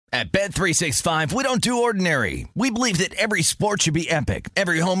At Bet365, we don't do ordinary. We believe that every sport should be epic.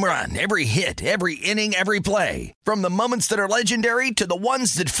 Every home run, every hit, every inning, every play. From the moments that are legendary to the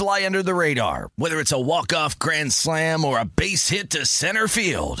ones that fly under the radar. Whether it's a walk-off grand slam or a base hit to center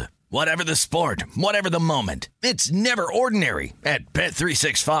field. Whatever the sport, whatever the moment. It's never ordinary at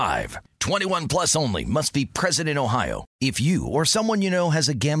Bet365. 21 plus only. Must be present in Ohio. If you or someone you know has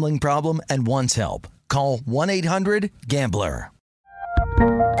a gambling problem and wants help, call 1-800-GAMBLER.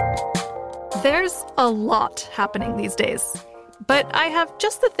 There's a lot happening these days, but I have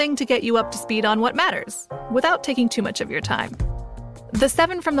just the thing to get you up to speed on what matters without taking too much of your time. The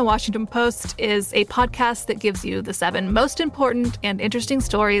 7 from the Washington Post is a podcast that gives you the 7 most important and interesting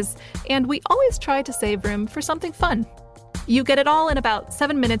stories, and we always try to save room for something fun. You get it all in about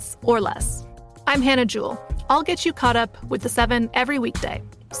 7 minutes or less. I'm Hannah Jewell. I'll get you caught up with the 7 every weekday.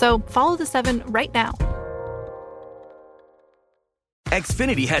 So follow the 7 right now.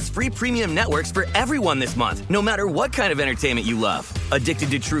 Xfinity has free premium networks for everyone this month, no matter what kind of entertainment you love.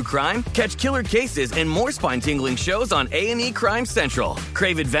 Addicted to true crime? Catch killer cases and more spine-tingling shows on A&E Crime Central.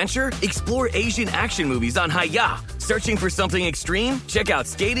 Crave adventure? Explore Asian action movies on Hayya. Searching for something extreme? Check out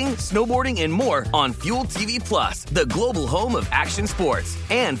skating, snowboarding, and more on Fuel TV Plus, the global home of action sports.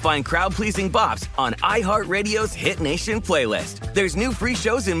 And find crowd-pleasing bops on iHeartRadio's Hit Nation playlist. There's new free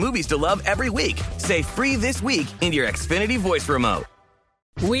shows and movies to love every week. Say free this week in your Xfinity voice remote.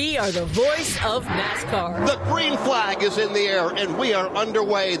 We are the voice of NASCAR. The green flag is in the air, and we are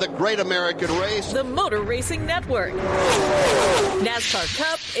underway. The Great American Race. The Motor Racing Network. NASCAR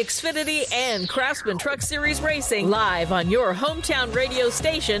Cup, Xfinity, and Craftsman Truck Series Racing live on your hometown radio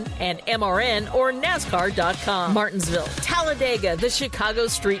station and MRN or NASCAR.com. Martinsville, Talladega, the Chicago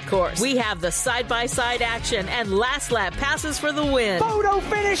Street Course. We have the side-by-side action and last lap passes for the win. Photo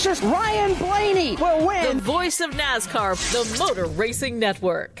finishes. Ryan Blaney will win. The voice of NASCAR, the Motor Racing Network.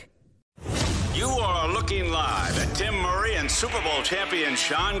 You are looking live at Tim Murray and Super Bowl champion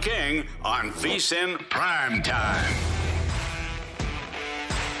Sean King on VSiN Prime Time.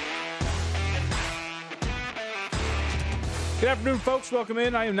 Good afternoon, folks. Welcome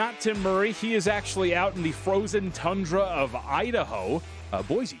in. I am not Tim Murray. He is actually out in the frozen tundra of Idaho.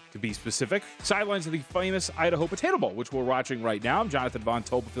 Boise, to be specific. Sidelines of the famous Idaho Potato Bowl, which we're watching right now. I'm Jonathan Von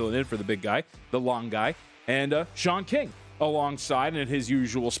Tobel filling in for the big guy, the long guy, and Sean King alongside and in his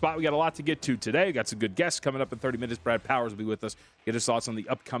usual spot. We got a lot to get to today. We got some good guests coming up in 30 minutes. Brad Powers will be with us. Get his thoughts on the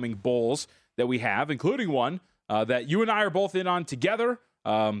upcoming bowls that we have, including one that you and I are both in on together.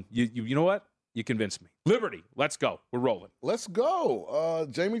 You know what? You convinced me. Liberty, let's go. We're rolling. Let's go.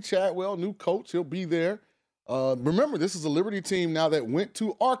 Jamie Chadwell, new coach. He'll be there. Remember, this is a Liberty team now that went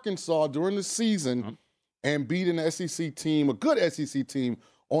to Arkansas during the season and beat an SEC team, a good SEC team,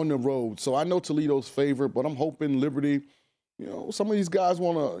 on the road. So I know Toledo's favorite, but I'm hoping Liberty, some of these guys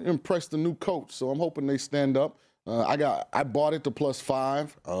want to impress the new coach. So I'm hoping they stand up. I bought it to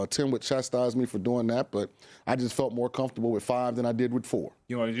 +5. Tim would chastise me for doing that, but I just felt more comfortable with 5 than I did with 4.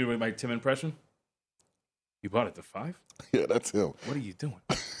 You want to do my Tim impression? You bought it to 5? Yeah, that's him. What are you doing?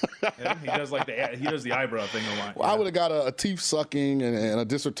 Yeah, he does the eyebrow thing a lot. Well, I would have got a teeth sucking and a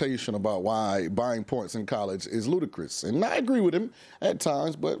dissertation about why buying points in college is ludicrous. And I agree with him at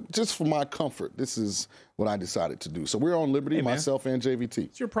times, but just for my comfort, this is what I decided to do. So we're on Liberty, myself and JVT.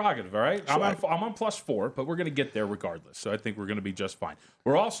 It's your prerogative, all right? I'm on +4, but we're going to get there regardless. So I think we're going to be just fine.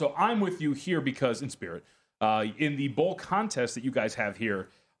 I'm with you here because, in spirit, in the bowl contest that you guys have here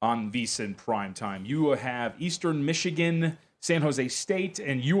on VSiN Primetime, you have Eastern Michigan, San Jose State,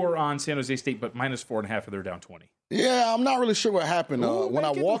 and you are on San Jose State, but -4.5, and they're down 20. Yeah, I'm not really sure what happened. When I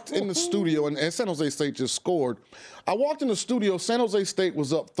walked in the studio, and San Jose State just scored, I walked in the studio, San Jose State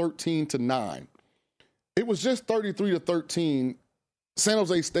was up 13-9. It was just 33-13. San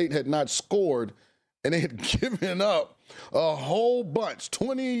Jose State had not scored, and they had given up a whole bunch,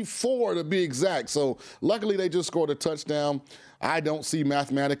 24 to be exact. So luckily they just scored a touchdown. I don't see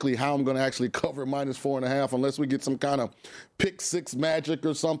mathematically how I'm going to actually cover -4.5 unless we get some kind of pick 6 magic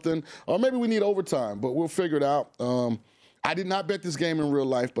or something. Or maybe we need overtime, but we'll figure it out. I did not bet this game in real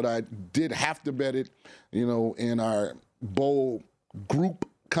life, but I did have to bet it, in our bowl group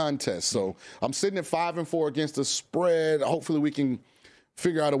contest. So I'm sitting at 5-4 against the spread. Hopefully we can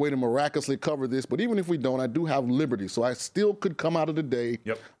figure out a way to miraculously cover this. But even if we don't, I do have Liberty. So I still could come out of the day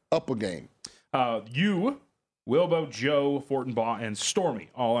up a game. You, Wilbo, Joe, Fortenbaugh, and Stormy,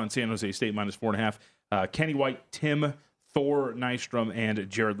 all on San Jose State -4.5. Kenny White, Tim, Thor Nystrom, and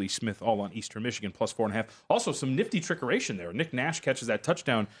Jared Lee Smith, all on Eastern Michigan +4.5. Also, some nifty trickeration there. Nick Nash catches that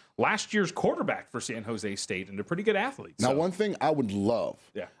touchdown. Last year's quarterback for San Jose State, and a pretty good athlete. Now, one thing I would love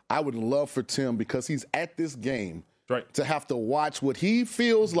for Tim, because he's at this game, Right. to have to watch what he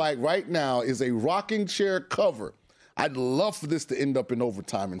feels like right now is a rocking chair cover. I'd love for this to end up in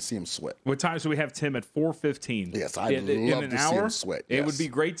overtime and see him sweat. What time do we have Tim at 4:15? Yes, I'd love to see him sweat. Yes. It would be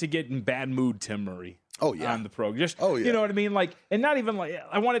great to get in bad mood Tim Murray. Oh, yeah. On the program. Just, oh, yeah. You know what I mean? Like, and not even like,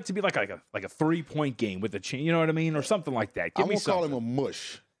 I want it to be like a 3-point game with a chain, you know what I mean? Or something like that. I'm going to call him a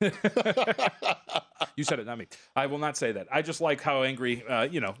mush. You said it, not me. I will not say that. I just like how angry,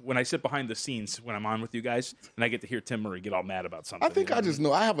 when I sit behind the scenes when I'm on with you guys and I get to hear Tim Murray get all mad about something. I think I just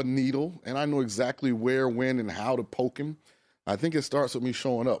know I have a needle and I know exactly where, when, and how to poke him. I think it starts with me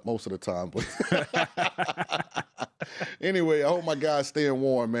showing up most of the time. But anyway, I hope my guy's staying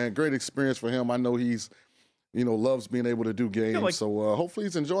warm, man. Great experience for him. I know he's, loves being able to do games. So hopefully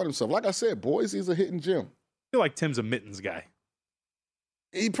he's enjoying himself. Like I said, Boise's a hitting gym. I feel like Tim's a mittens guy.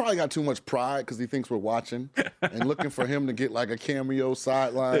 He probably got too much pride because he thinks we're watching and looking for him to get like a cameo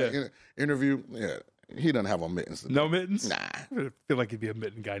sideline interview. Yeah, he doesn't have on mittens today. No mittens? Nah. I feel like he'd be a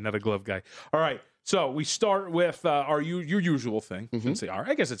mitten guy, not a glove guy. All right, so we start with your usual thing. Mm-hmm. Say,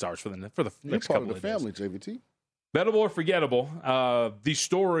 I guess it's ours for the next couple of days. You're part of the family, JVT. Bettable or forgettable, the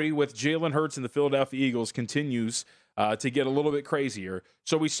story with Jalen Hurts and the Philadelphia Eagles continues to get a little bit crazier.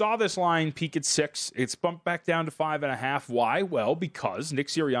 So we saw this line peak at 6. It's bumped back down to 5.5. Why? Well, because Nick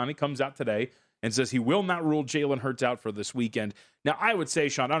Sirianni comes out today and says he will not rule Jalen Hurts out for this weekend. Now, I would say,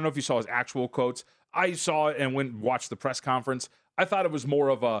 Sean, I don't know if you saw his actual quotes. I saw it and went and watched the press conference. I thought it was more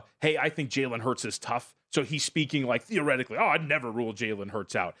of a, hey, I think Jalen Hurts is tough. So he's speaking like theoretically, I'd never rule Jalen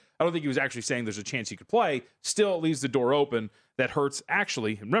Hurts out. I don't think he was actually saying there's a chance he could play. Still, it leaves the door open that Hurts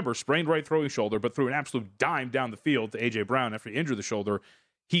actually, remember, sprained right throwing shoulder, but threw an absolute dime down the field to A.J. Brown after he injured the shoulder.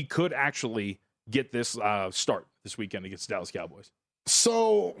 He could actually get this start this weekend against the Dallas Cowboys.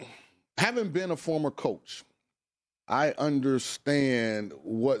 So, having been a former coach, I understand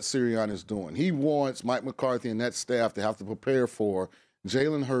what Sirianni is doing. He wants Mike McCarthy and that staff to have to prepare for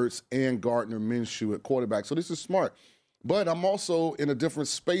Jalen Hurts and Gardner Minshew at quarterback. So this is smart. But I'm also in a different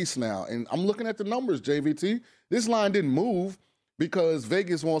space now, and I'm looking at the numbers, JVT. This line didn't move because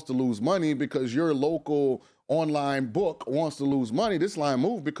Vegas wants to lose money, because your local online book wants to lose money. This line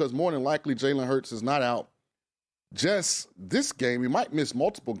moved because more than likely Jalen Hurts is not out just this game. He might miss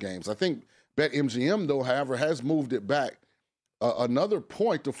multiple games. I think BetMGM, though, however, has moved it back another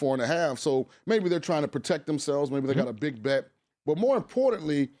point to 4.5. So maybe they're trying to protect themselves. Maybe they got a big bet. But more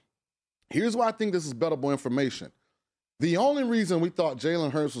importantly, here's why I think this is bettable information. The only reason we thought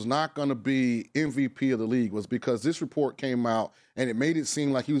Jalen Hurts was not going to be MVP of the league was because this report came out and it made it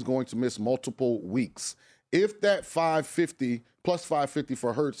seem like he was going to miss multiple weeks. If that 550 plus 550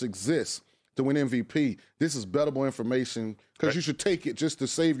 for Hurts exists to win MVP, this is bettable information because you should take it just to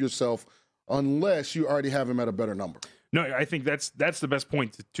save yourself unless you already have him at a better number. No, I think that's the best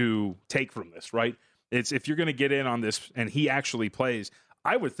point to take from this, right? It's if you're going to get in on this and he actually plays,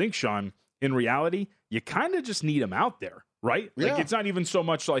 I would think, Sean, in reality, you kind of just need him out there, right? Yeah. Like, it's not even so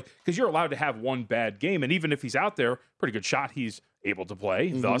much like, because you're allowed to have one bad game, and even if he's out there, pretty good shot he's able to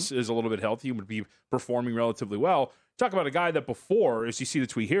play, thus is a little bit healthy and would be performing relatively well. Talk about a guy that before, as you see the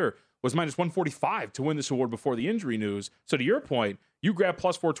tweet here, was minus 145 to win this award before the injury news. So to your point, you grab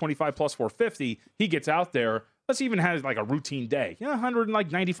plus 425, plus 450, he gets out there, let's even have like a routine day.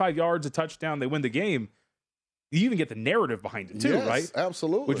 195 yards, a touchdown, they win the game. You even get the narrative behind it too, right?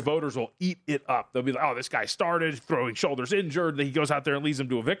 Absolutely. Which voters will eat it up. They'll be like, this guy started throwing shoulders injured. Then he goes out there and leads them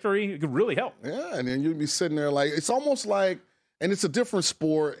to a victory. It could really help. Yeah, and then you'd be sitting there like, it's almost like, and it's a different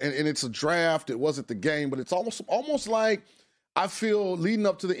sport, and it's a draft. It wasn't the game, but it's almost like I feel leading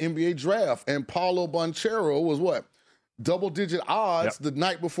up to the NBA draft, and Paulo Banchero was what? Double-digit odds the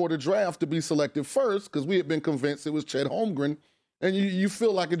night before the draft to be selected first, because we had been convinced it was Chet Holmgren, and you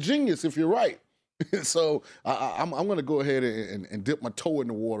feel like a genius if you're right. So I'm going to go ahead and dip my toe in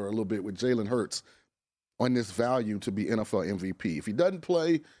the water a little bit with Jalen Hurts on this value to be NFL MVP. If he doesn't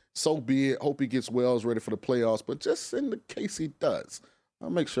play, so be it. Hope he gets well, is ready for the playoffs. But just in the case he does, I'll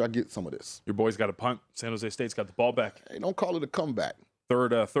make sure I get some of this. Your boy's got a punt. San Jose State's got the ball back. Hey, don't call it a comeback.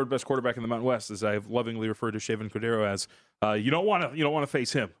 Third best quarterback in the Mountain West, as I've lovingly referred to Shaven Cordero as. You don't want to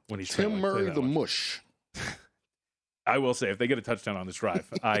face him when he's Tim Murray the mush. I will say, if they get a touchdown on this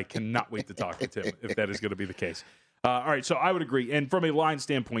drive, I cannot wait to talk to Tim if that is going to be the case. All right, so I would agree. And from a line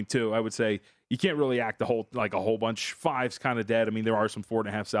standpoint, too, I would say you can't really act a whole bunch. 5's kind of dead. I mean, there are some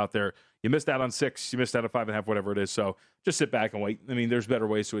 4.5s out there. You missed out on 6. You missed out on 5.5, whatever it is. So just sit back and wait. I mean, there's better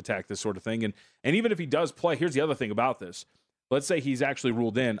ways to attack this sort of thing. And even if he does play, here's the other thing about this. Let's say he's actually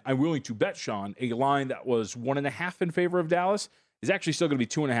ruled in. I'm willing to bet, Sean, a line that was 1.5 in favor of Dallas is actually still going to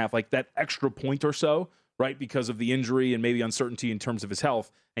be 2.5, like that extra point or so, right, because of the injury and maybe uncertainty in terms of his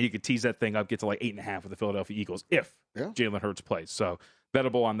health, and you could tease that thing up, get to like 8.5 with the Philadelphia Eagles if Jalen Hurts plays. So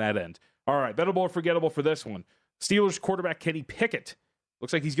bettable on that end. All right, bettable or forgettable for this one. Steelers quarterback Kenny Pickett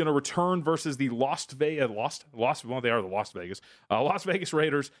looks like he's going to return versus the Las Vegas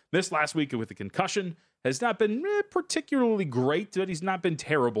Raiders. Missed last week with a concussion. Has not been particularly great, but he's not been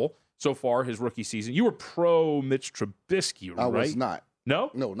terrible so far his rookie season. You were pro Mitch Trubisky, right? I was not.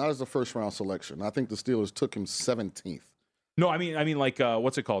 No? No, not as a first-round selection. I think the Steelers took him 17th. No, I mean, like,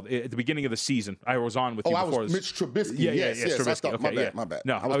 what's it called? At the beginning of the season, I was on with you before. I was Mitch Trubisky. Yes, Trubisky. I thought, okay, my bad.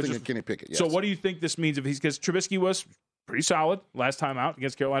 No, I was thinking Kenny Pickett. Yes. So what do you think this means if because Trubisky was pretty solid last time out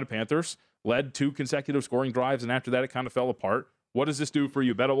against Carolina Panthers, led 2 consecutive scoring drives, and after that it kind of fell apart. What does this do for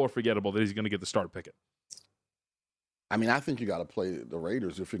you, bettable or forgettable, that he's going to get the start Pickett? I mean, I think you got to play the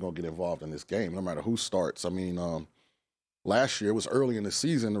Raiders if you're going to get involved in this game, no matter who starts. I mean, last year, it was early in the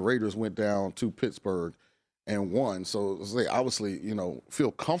season, the Raiders went down to Pittsburgh and won. So they obviously,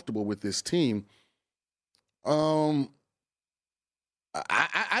 feel comfortable with this team. I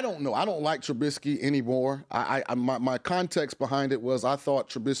don't know. I don't like Trubisky anymore. My context behind it was I thought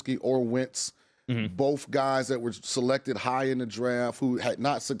Trubisky or Wentz, both guys that were selected high in the draft who had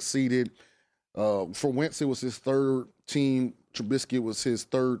not succeeded. For Wentz, it was his third team. Trubisky was his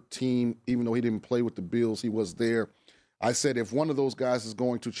third team, even though he didn't play with the Bills. He was there. I said if one of those guys is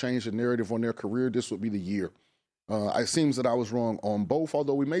going to change the narrative on their career, this would be the year. It seems that I was wrong on both,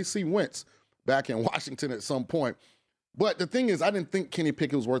 although we may see Wentz back in Washington at some point. But the thing is, I didn't think Kenny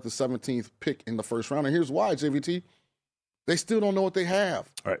Pickett was worth the 17th pick in the first round. And here's why, JVT. They still don't know what they have.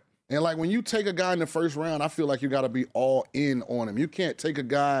 All right. And, like, when you take a guy in the first round, I feel like you got to be all in on him. You can't take a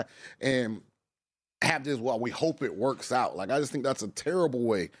guy and have this, well, we hope it works out. Like, I just think that's a terrible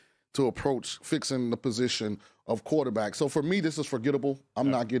way to approach fixing the position of quarterback. So for me, this is forgettable.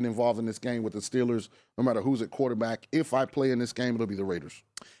 I'm not getting involved in this game with the Steelers, no matter who's at quarterback. If I play in this game, it'll be the Raiders.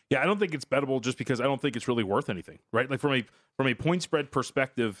 Yeah, I don't think it's bettable just because I don't think it's really worth anything, right? Like from a point spread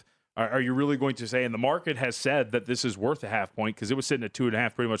perspective, are you really going to say, and the market has said that this is worth a half point because it was sitting at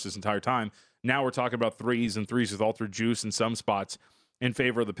 2.5 pretty much this entire time. Now we're talking about threes with all through juice in some spots in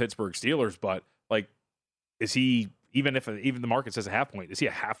favor of the Pittsburgh Steelers. But, like, is he, even the market says a half point, is he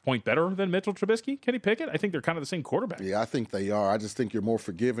a half point better than Mitchell Trubisky, Kenny Pickett? I think they're kind of the same quarterback. Yeah, I think they are. I just think you're more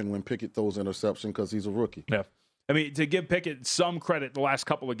forgiving when Pickett throws interception because he's a rookie. Yeah. I mean, to give Pickett some credit the last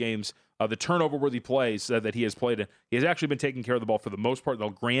couple of games, the turnover-worthy plays that he has played in, he has actually been taking care of the ball for the most part in the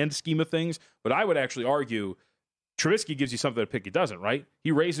grand scheme of things. But I would actually argue Trubisky gives you something that Pickett doesn't, right?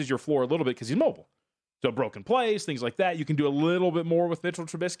 He raises your floor a little bit because he's mobile. So broken plays, things like that, you can do a little bit more with Mitchell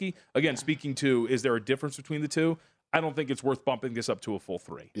Trubisky. Again, speaking to, is there a difference between the two? I don't think it's worth bumping this up to a full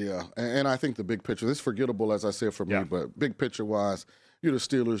 3. Yeah, and I think the big picture, this is forgettable, as I said, for me, but big picture-wise, you're the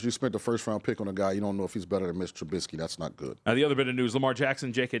Steelers. You spent the first-round pick on a guy. You don't know if he's better than Mitch Trubisky. That's not good. The other bit of news, Lamar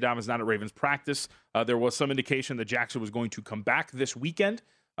Jackson, J.K. Dobbins not at Ravens practice. There was some indication that Jackson was going to come back this weekend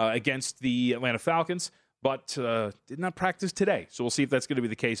against the Atlanta Falcons, but did not practice today. So we'll see if that's going to be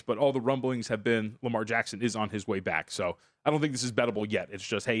the case. But all the rumblings have been Lamar Jackson is on his way back. So I don't think this is bettable yet. It's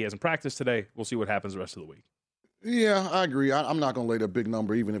just, hey, he hasn't practiced today. We'll see what happens the rest of the week. Yeah, I agree. I'm not going to lay the big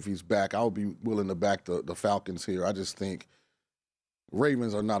number even if he's back. I'll be willing to back the Falcons here. I just think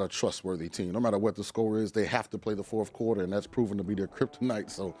Ravens are not a trustworthy team. No matter what the score is, they have to play the fourth quarter, and that's proven to be their kryptonite.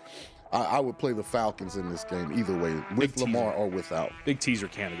 So I would play the Falcons in this game either way, with Lamar or without. Big teaser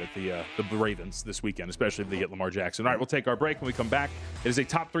candidate, the Ravens this weekend, especially if they get Lamar Jackson. All right, we'll take our break. When we come back, it is a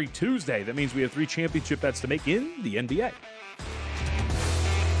Top 3 Tuesday. That means we have 3 championship bets to make in the NBA.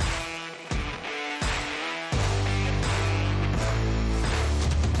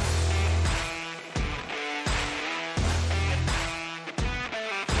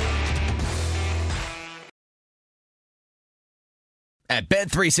 At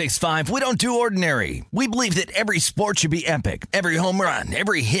Bet365, we don't do ordinary. We believe that every sport should be epic. Every home run,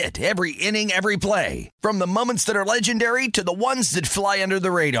 every hit, every inning, every play. From the moments that are legendary to the ones that fly under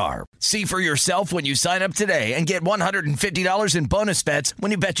the radar. See for yourself when you sign up today and get $150 in bonus bets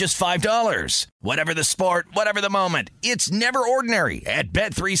when you bet just $5. Whatever the sport, whatever the moment, it's never ordinary at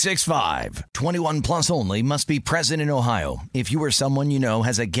Bet365. 21 plus only. Must be present in Ohio. If you or someone you know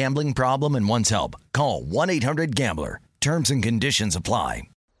has a gambling problem and wants help, call 1-800-GAMBLER. Terms and conditions apply.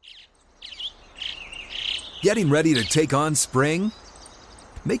 Getting ready to take on spring?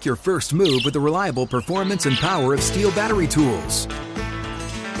 Make your first move with the reliable performance and power of Steel battery tools.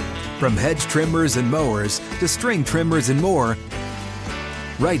 From hedge trimmers and mowers to string trimmers and more,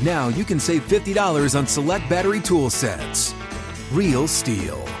 right now you can save $50 on select battery tool sets. Real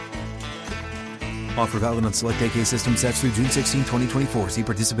Steel. Offer valid on select AK system sets through June 16, 2024. See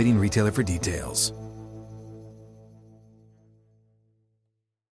participating retailer for details.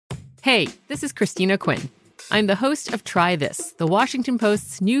 Hey, this is Christina Quinn. I'm the host of Try This, the Washington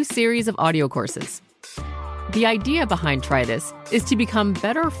Post's new series of audio courses. The idea behind Try This is to become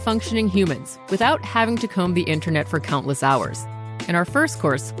better functioning humans without having to comb the internet for countless hours. In our first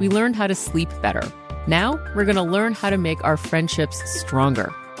course, we learned how to sleep better. Now, we're going to learn how to make our friendships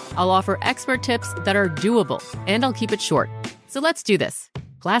stronger. I'll offer expert tips that are doable, and I'll keep it short. So let's do this.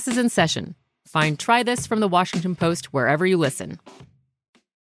 Class is in session. Find Try This from the Washington Post wherever you listen.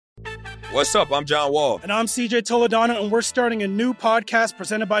 What's up? I'm John Wall. And I'm CJ Toledano, and we're starting a new podcast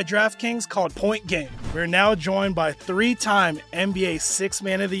presented by DraftKings called Point Game. We're now joined by three-time NBA Sixth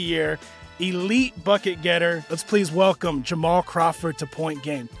Man of the Year, elite bucket getter. Let's please welcome Jamal Crawford to Point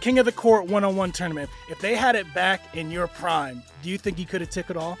Game. King of the Court one-on-one tournament. If they had it back in your prime, do you think you could have took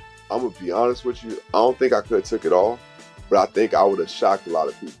it all? I'm going to be honest with you. I don't think I could have took it all, but I think I would have shocked a lot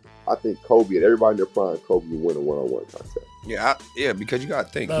of people. I think Kobe and everybody in their prime, Kobe would win a one-on-one contest. Yeah, because you got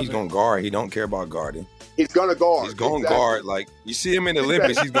to think he's going to guard. He don't care about guarding. He's going to guard. He's going to guard. Like, you see him in the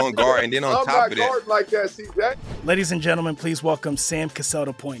Olympics, he's going to guard. And then on top of that. Like that, see that? Ladies and gentlemen, please welcome Sam Cassell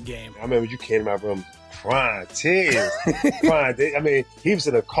to Point Game. I remember you came to my room crying, tears, crying. I mean, he was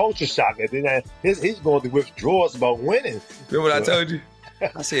in a culture shock. And then he's going through withdrawals about winning. Remember what I told you?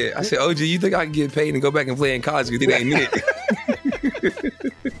 I said, OG, you think I can get paid and go back and play in college because it ain't it?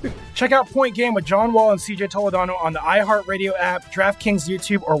 Check out Point Game with John Wall and CJ Toledano on the iHeartRadio app, DraftKings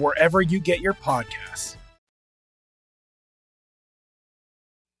YouTube, or wherever you get your podcasts.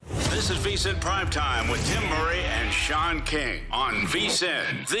 This is VSiN Primetime with Tim Murray and Sean King on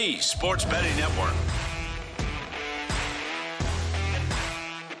VSiN, the sports betting network.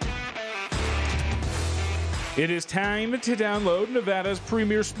 It is time to download Nevada's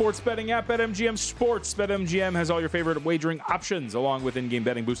premier sports betting app, BetMGM Sports. BetMGM has all your favorite wagering options, along with in-game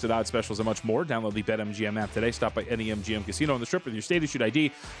betting, boosted odds specials, and much more. Download the BetMGM app today. Stop by any MGM casino on the Strip with your state-issued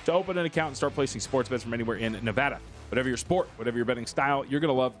ID to open an account and start placing sports bets from anywhere in Nevada. Whatever your sport, whatever your betting style, you're going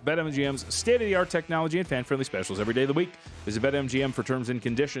to love BetMGM's state-of-the-art technology and fan-friendly specials every day of the week. Visit BetMGM for terms and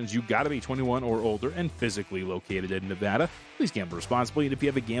conditions. You got to be 21 or older and physically located in Nevada. Please gamble responsibly, and if you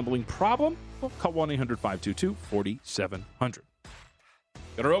have a gambling problem, well, call 1-800-522-4700.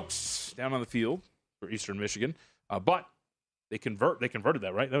 Got our Oaks down on the field for Eastern Michigan, but they converted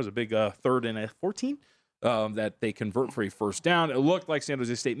that, right? That was a big 3rd and 14 that they convert for a first down. It looked like San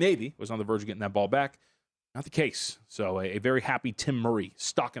Jose State maybe was on the verge of getting that ball back. Not the case. So a very happy Tim Murray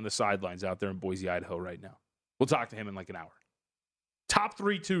stuck on the sidelines out there in Boise, Idaho right now. We'll talk to him in like an hour. Top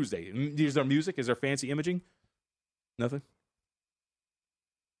 3 Tuesday. Is there music? Is there fancy imaging? Nothing?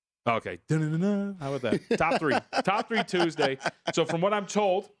 Okay. How about that? Top 3. Top 3 Tuesday. So from what I'm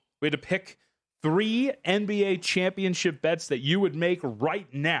told, we had to pick 3 NBA championship bets that you would make right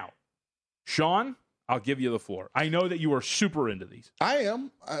now. Sean, I'll give you the floor. I know that you are super into these. I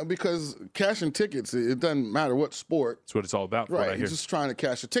am, because cashing tickets, it doesn't matter what sport. That's what it's all about. Right, you're just trying to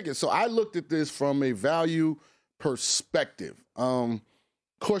cash a ticket. So I looked at this from a value perspective. Of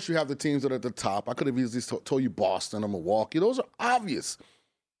course, you have the teams that are at the top. I could have easily told you Boston or Milwaukee. Those are obvious.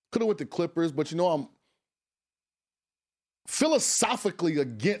 Could have went to Clippers, but I'm philosophically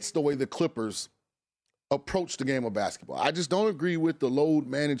against the way the Clippers approach the game of basketball. I just don't agree with the load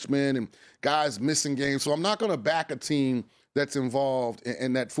management and guys missing games. So I'm not going to back a team that's involved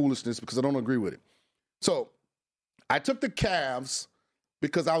in that foolishness because I don't agree with it. So I took the Cavs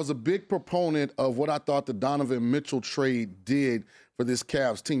because I was a big proponent of what I thought the Donovan Mitchell trade did for this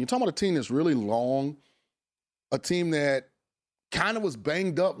Cavs team. You're talking about a team that's really long, a team that kind of was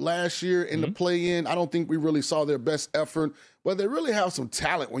banged up last year in the play-in. I don't think we really saw their best effort, but they really have some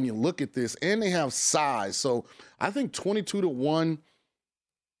talent when you look at this, and they have size. So I think 22-1,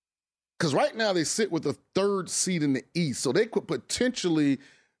 because right now they sit with the 3rd seed in the East, so they could potentially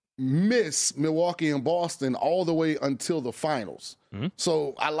miss Milwaukee and Boston all the way until the finals.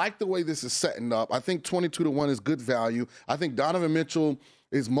 So I like the way this is setting up. I think 22-1 is good value. I think Donovan Mitchell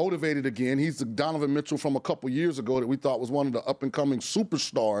is motivated again. He's the Donovan Mitchell from a couple years ago that we thought was one of the up-and-coming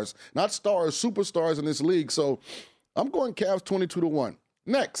superstars. Not stars, superstars in this league. So I'm going Cavs 22-1.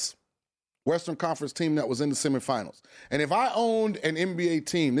 Next, Western Conference team that was in the semifinals. And if I owned an NBA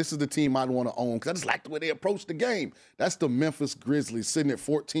team, this is the team I'd want to own because I just like the way they approach the game. That's the Memphis Grizzlies sitting at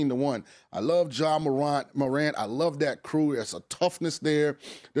 14-1. I love John Morant. I love that crew. There's a toughness there.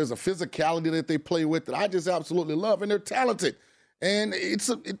 There's a physicality that they play with that I just absolutely love, and they're talented. And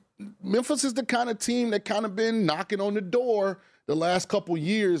Memphis is the kind of team that kind of been knocking on the door the last couple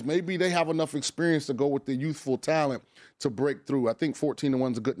years. Maybe they have enough experience to go with the youthful talent to break through. I think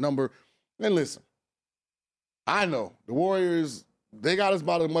 14-1 is a good number. And listen, I know the Warriors, they got as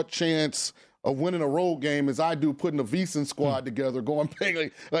about as much chance of winning a road game as I do putting a VSiN squad together, going playing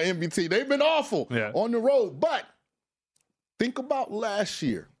an MBT. They've been awful on the road. But think about last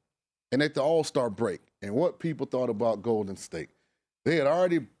year and at the All-Star break and what people thought about Golden State. They had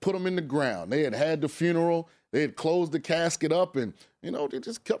already put them in the ground. They had the funeral. They had closed the casket up, and, they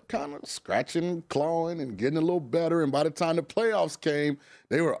just kept kind of scratching and clawing and getting a little better. And by the time the playoffs came,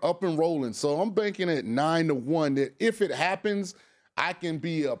 they were up and rolling. So I'm banking at 9-1 that if it happens, I can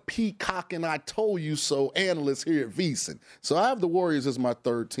be a peacock and I told you so analyst here at VSiN. So I have the Warriors as my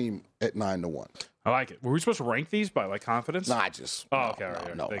third team at 9-1. I like it. Were we supposed to rank these by confidence? No, I just. I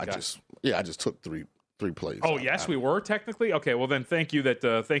just took three plays. Oh, yes, we were technically? Okay, well then thank you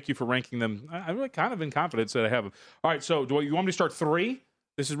for ranking them. I'm really kind of in confidence that I have them. All right, so you want me to start 3?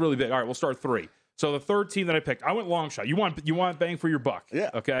 This is really big. All right, we'll start 3. So the third team that I picked, I went long shot. You want bang for your buck. Yeah.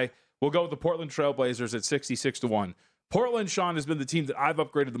 Okay, we'll go with the Portland Trailblazers at 66-1. Portland, Sean, has been the team that I've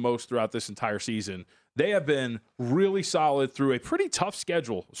upgraded the most throughout this entire season. They have been really solid through a pretty tough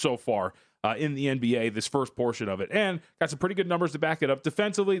schedule so far in the NBA, this first portion of it, and got some pretty good numbers to back it up.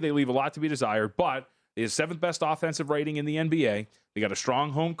 Defensively, they leave a lot to be desired, but is 7th best offensive rating in the NBA. They got a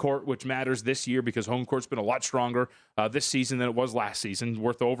strong home court, which matters this year because home court's been a lot stronger this season than it was last season,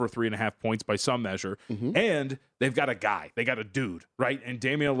 worth over 3.5 points by some measure. Mm-hmm. And they've got a guy. They got a dude, right? And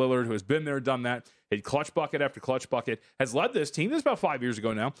Damian Lillard, who has been there, done that, hit clutch bucket after clutch bucket, has led this team, this is about 5 years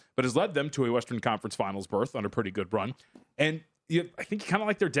ago now, but has led them to a Western Conference Finals berth on a pretty good run. And I think you kind of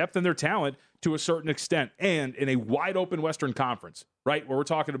like their depth and their talent to a certain extent, and in a wide-open Western Conference, right, where we're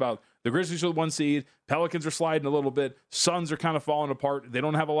talking about the Grizzlies are the 1 seed, Pelicans are sliding a little bit, Suns are kind of falling apart, they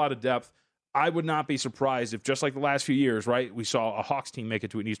don't have a lot of depth. I would not be surprised if, just like the last few years, right, we saw a Hawks team make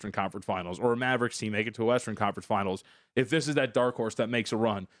it to an Eastern Conference Finals or a Mavericks team make it to a Western Conference Finals, if this is that dark horse that makes a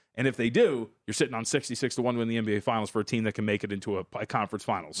run. And if they do, you're sitting on 66-1 to win the NBA Finals for a team that can make it into a conference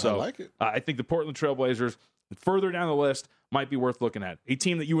finals. So I like it. I think the Portland Trailblazers, further down the list, might be worth looking at. A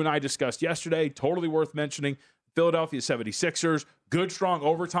team that you and I discussed yesterday, totally worth mentioning, Philadelphia 76ers. Good, strong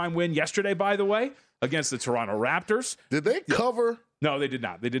overtime win yesterday, by the way, against the Toronto Raptors. Did they cover? No, they did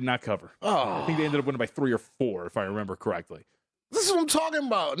not. They did not cover. I think they ended up winning by 3 or 4, if I remember correctly. This is what I'm talking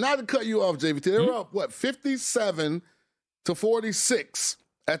about. Not to cut you off, JVT. They were up, 57-46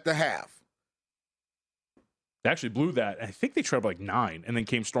 at the half. They actually blew that. I think they trailed by 9 and then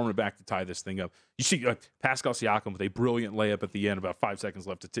came storming back to tie this thing up. You see Pascal Siakam with a brilliant layup at the end, about 5 seconds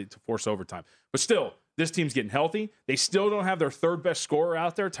left to force overtime. But still, this team's getting healthy. They still don't have their third best scorer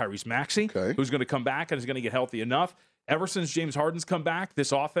out there, Tyrese Maxey, who's going to come back and is going to get healthy enough. Ever since James Harden's come back,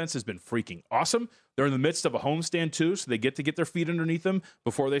 this offense has been freaking awesome. They're in the midst of a homestand, too, so they get to get their feet underneath them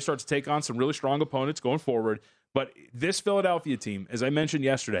before they start to take on some really strong opponents going forward. But this Philadelphia team, as I mentioned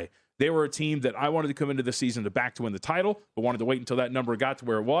yesterday, they were a team that I wanted to come into the season to win the title, but wanted to wait until that number got to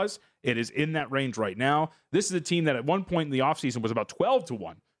where it was. It is in that range right now. This is a team that at one point in the offseason was about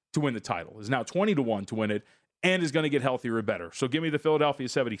 12-1 to win the title, is now 20-1 to win it, and is going to get healthier and better. So give me the Philadelphia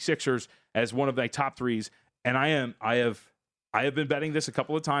 76ers as one of the top 3s. And I have been betting this a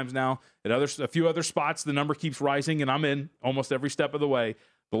couple of times now. At a few other spots, the number keeps rising, and I'm in almost every step of the way.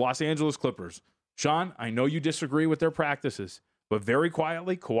 The Los Angeles Clippers. Sean, I know you disagree with their practices, but very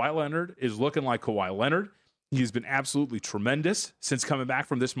quietly, Kawhi Leonard is looking like Kawhi Leonard. He's been absolutely tremendous since coming back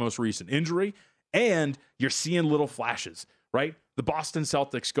from this most recent injury, and you're seeing little flashes, right? The Boston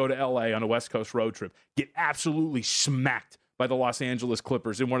Celtics go to L.A. on a West Coast road trip, get absolutely smacked by the Los Angeles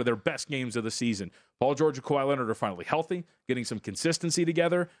Clippers in one of their best games of the season. Paul George and Kawhi Leonard are finally healthy, getting some consistency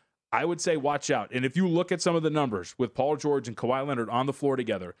together. I would say watch out. And if you look at some of the numbers with Paul George and Kawhi Leonard on the floor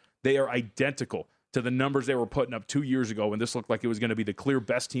together, they are identical to the numbers they were putting up 2 years ago when this looked like it was going to be the clear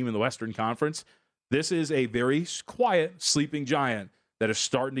best team in the Western Conference. This is a very quiet, sleeping giant that is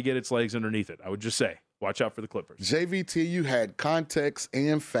starting to get its legs underneath it. I would just say, watch out for the Clippers. JVT, you had context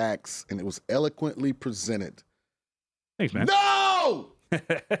and facts, and it was eloquently presented. Thanks, man. No!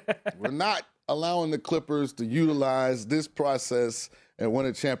 We're not allowing the Clippers to utilize this process and win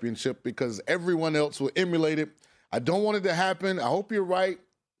a championship because everyone else will emulate it. I don't want it to happen. I hope you're right.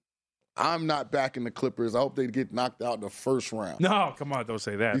 I'm not backing the Clippers. I hope they get knocked out in the first round. No, come on, don't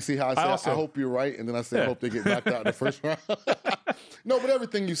say that. You see how I said, I hope you're right, and then I said, I hope they get knocked out in the first round? No, but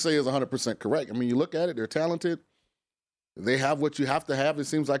everything you say is 100% correct. I mean, you look at it, they're talented. They have what you have to have, it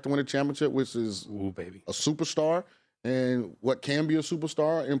seems like, to win a championship, which is a superstar and what can be a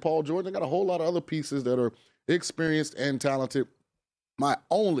superstar in Paul George. They got a whole lot of other pieces that are experienced and talented. My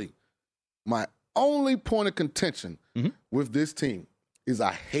only point of contention with this team is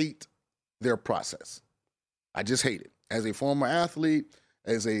I hate their process. I just hate it. As a former athlete,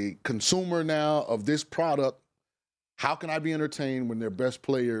 as a consumer now of this product, how can I be entertained when their best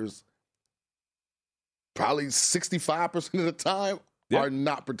players probably 65% of the time are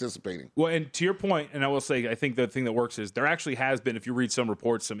not participating. Well, and to your point, and I will say, I think the thing that works is there actually has been, if you read some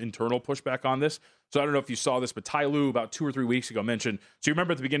reports, some internal pushback on this. So I don't know if you saw this, but Ty Lue about 2 or 3 weeks ago mentioned, so you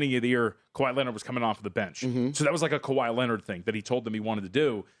remember at the beginning of the year, Kawhi Leonard was coming off of the bench. So that was like a Kawhi Leonard thing that he told them he wanted to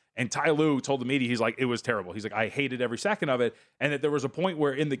do. And Ty Lue told the media, he's like, it was terrible. He's like, I hated every second of it. And that there was a point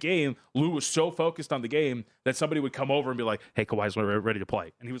where in the game, Lue was so focused on the game that somebody would come over and be like, hey, Kawhi's ready to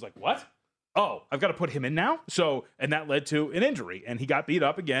play. And he was like, what? Oh, I've got to put him in now? So, and that led to an injury. And he got beat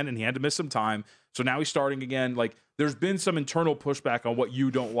up again, and he had to miss some time. So now he's starting again. Like, there's been some internal pushback on what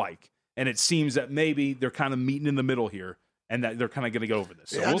you don't like. And it seems that maybe they're kind of meeting in the middle here, and that they're kind of going to get over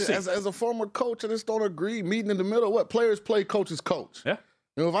this. So we'll see. As a former coach, I just don't agree. Meeting in the middle. What? Players play, coaches coach. Yeah.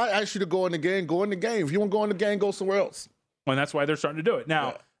 You know, if I ask you to go in the game, go in the game. If you want to go in the game, go somewhere else. Well, and that's why they're starting to do it.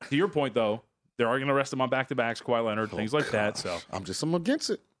 Now, to your point, though, they are going to rest him on back-to-backs, Kawhi Leonard, things like that. So I'm against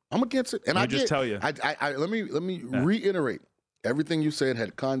it. I'm against it. And I just tell you. Let me reiterate. Everything you said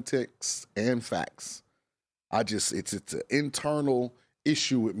had context and facts. It's an internal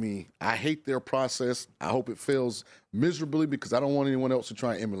issue with me. I hate their process. I hope it fails miserably because I don't want anyone else to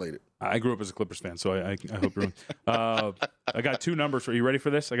try and emulate it. I grew up as a Clippers fan, so I hope you're I got 2 numbers. Are you ready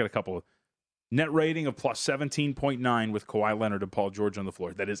for this? I got a couple. Net rating of plus 17.9 with Kawhi Leonard and Paul George on the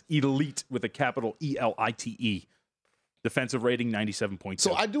floor. That is elite with a capital ELITE. Defensive rating 97.2.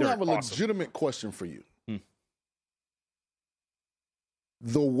 So I do have a legitimate question for you.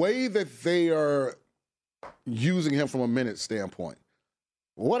 The way that they are using him from a minute standpoint,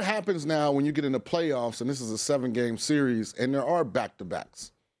 what happens now when you get in the playoffs and this is a 7-game series and there are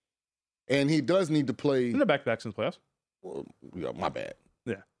back-to-backs? And he does need to play. Isn't there back-to-backs in the playoffs? Well, yeah, my bad.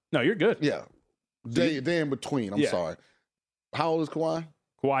 Yeah. No, you're good. Yeah. Day in between. I'm sorry. How old is Kawhi?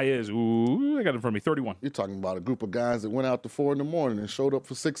 Kawhi is, I got it in front of me, 31. You're talking about a group of guys that went out to 4 in the morning and showed up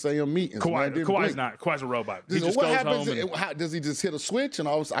for 6 a.m. meetings. Kawhi's a robot. He just what goes happens? home Does he just hit a switch and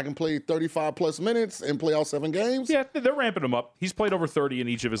I can play 35-plus minutes and play all 7 games? Yeah, they're ramping him up. He's played over 30 in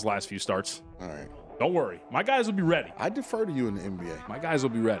each of his last few starts. All right. Don't worry. My guys will be ready. I defer to you in the NBA. My guys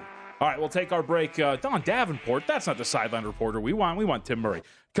will be ready. All right, we'll take our break. Don Davenport, that's not the sideline reporter we want Tim Murray.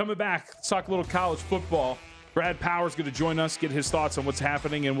 Coming back, let's talk a little college football. Brad Powers going to join us, get his thoughts on what's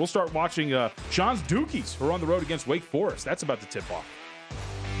happening, and we'll start watching Sean's Dukies, who are on the road against Wake Forest. That's about to tip off.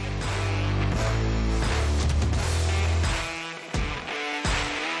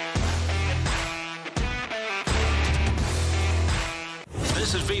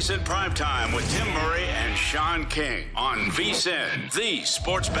 This is VSiN Primetime with Tim Murray and Sean King on VSiN, the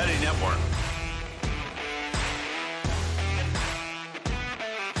sports betting network.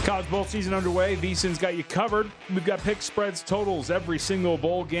 College bowl season underway. VSiN's got you covered. We've got picks, spreads, totals, every single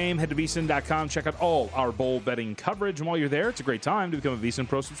bowl game. Head to VSiN.com. Check out all our bowl betting coverage. And while you're there, it's a great time to become a VSiN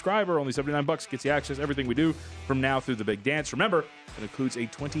Pro subscriber. Only $79 gets you access to everything we do from now through the big dance. Remember, it includes a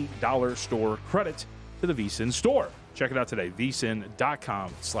 $20 store credit to the VSiN store. Check it out today,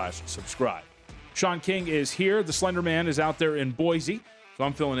 VSiN.com/subscribe. Sean King is here. The Slender Man is out there in Boise, so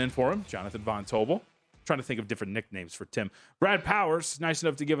I'm filling in for him. Jonathan Von Tobel. Trying to think of different nicknames for Tim. Brad Powers, nice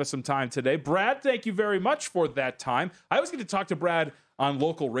enough to give us some time today. Brad, thank you very much for that time. I always get to talk to Brad on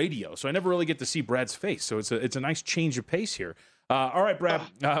local radio, so I never really get to see Brad's face. So it's a nice change of pace here. All right, Brad.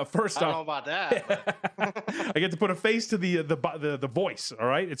 First off, I don't know about that. I get to put a face to the voice. All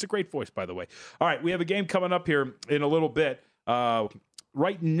right, it's a great voice, by the way. All right, we have a game coming up here in a little bit.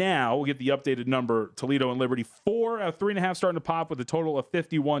 Right now, we'll get the updated number. Toledo and Liberty 3.5 starting to pop with a total of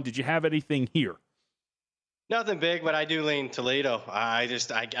 51. Did you have anything here? Nothing big, but I do lean Toledo. I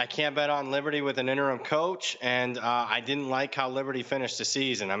can't bet on Liberty with an interim coach, and I didn't like how Liberty finished the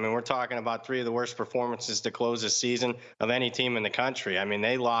season. I mean, we're talking about 3 of the worst performances to close the season of any team in the country. I mean,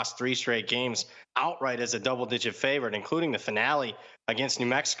 they lost 3 straight games outright as a double-digit favorite, including the finale against New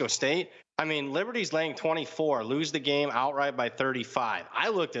Mexico State. I mean, Liberty's laying 24, lose the game outright by 35. I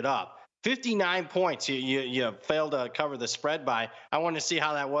looked it up. 59 points you failed to cover the spread by. I wanted to see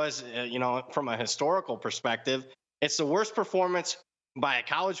how that was, from a historical perspective. It's the worst performance by a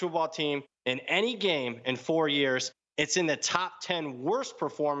college football team in any game in 4 years. It's in the top 10 worst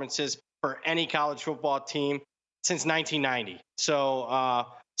performances for any college football team since 1990. So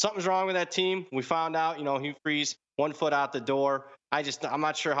something's wrong with that team. We found out, Hugh Freeze, 1 foot out the door. I'm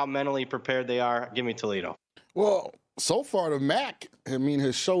not sure how mentally prepared they are. Give me Toledo. Well, so far, the MAC,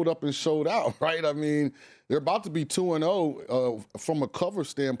 has showed up and showed out, right? I mean, they're about to be 2-0 from a cover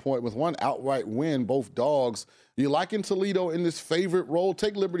standpoint with 1 outright win, both dogs. You liking Toledo in this favorite role?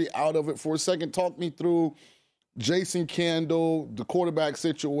 Take Liberty out of it for a second. Talk me through Jason Candle, the quarterback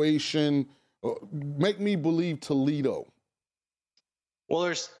situation. Make me believe Toledo. Well,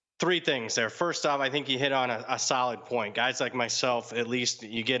 there's Three things there. First off, I think you hit on a solid point. Guys like myself, at least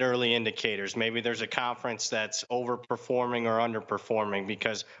you get early indicators. Maybe there's a conference that's overperforming or underperforming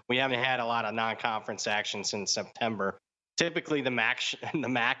because we haven't had a lot of non-conference action since September. Typically, the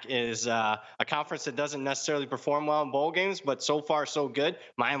MAC is a conference that doesn't necessarily perform well in bowl games, but so far so good.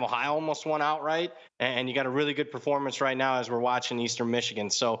 Miami, Ohio almost won outright, and you got a really good performance right now as we're watching Eastern Michigan.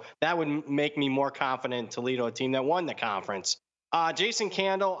 So that would make me more confident in Toledo, a team that won the conference. Jason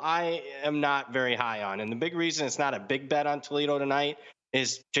Candle, I am not very high on. And the big reason it's not a big bet on Toledo tonight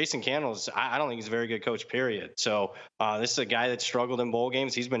is Jason Candle I don't think he's a very good coach, period. So this is a guy that struggled in bowl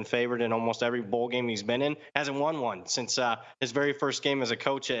games. He's been favored in almost every bowl game he's been in. Hasn't won one since his very first game as a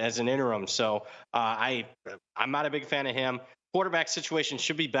coach as an interim. So I'm not a big fan of him. Quarterback situation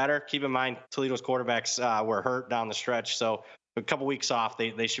should be better. Keep in mind, Toledo's quarterbacks were hurt down the stretch. So a couple weeks off,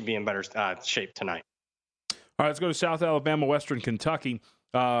 they should be in better shape tonight. All right, let's go to South Alabama, Western Kentucky.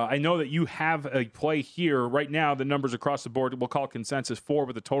 I know that you have a play here. Right now, the numbers across the board, we'll call consensus 4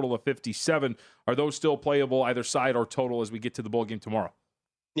 with a total of 57. Are those still playable either side or total as we get to the bowl game tomorrow?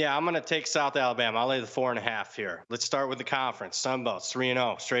 Yeah, I'm going to take South Alabama. I'll lay the 4.5 here. Let's start with the conference. Sun Belt's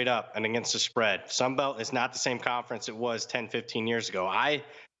 3-0, straight up and against the spread. Sun Belt is not the same conference it was 10, 15 years ago.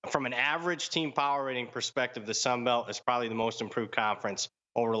 From an average team power rating perspective, the Sun Belt is probably the most improved conference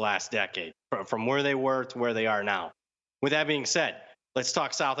over the last decade, from where they were to where they are now. With that being said, let's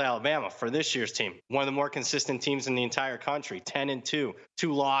talk South Alabama for this year's team. One of the more consistent teams in the entire country, 10-2,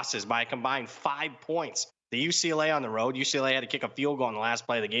 2 losses by a combined 5 points. The UCLA on the road, UCLA had to kick a field goal in the last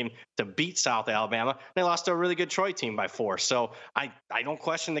play of the game to beat South Alabama. They lost to a really good Troy team by 4. So I don't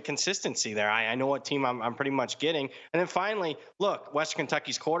question the consistency there. I know what team I'm pretty much getting. And then finally, look, Western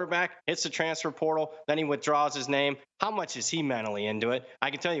Kentucky's quarterback hits the transfer portal, then he withdraws his name. How much is he mentally into it? I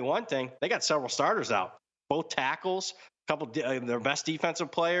can tell you one thing, they got several starters out, both tackles, a couple their best defensive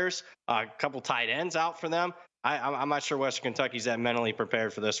players, a couple tight ends out for them. I'm not sure Western Kentucky's that mentally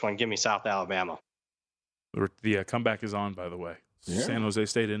prepared for this one. Give me South Alabama. The comeback is on, by the way. Yeah. San Jose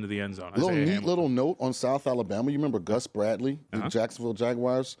State into the end zone. Little note on South Alabama. You remember Gus Bradley, the Jacksonville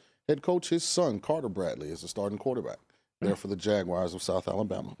Jaguars head coach? His son, Carter Bradley, is the starting quarterback there for the Jaguars of South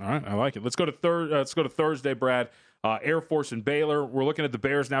Alabama. All right, I like it. Let's go to Thursday, Brad. Air Force and Baylor. We're looking at the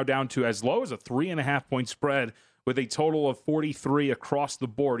Bears now down to as low as a 3.5-point spread with a total of 43 across the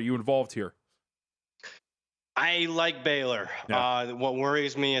board. Are you involved here? I like Baylor. Yeah. What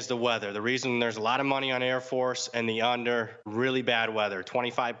worries me is the weather. The reason there's a lot of money on Air Force and the under, really bad weather,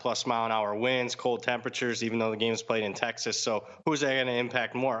 25-plus mile-an-hour winds, cold temperatures, even though the game's played in Texas. So who's that going to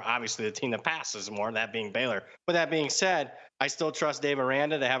impact more? Obviously, the team that passes more, that being Baylor. With that being said, I still trust Dave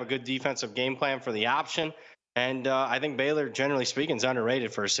Aranda to have a good defensive game plan for the option. And I think Baylor, generally speaking, is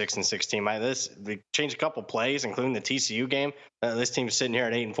underrated for a 6-6 team. They changed a couple plays, including the TCU game. This team's sitting here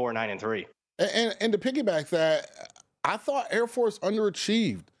at 8-4, 9-3. And to piggyback that, I thought Air Force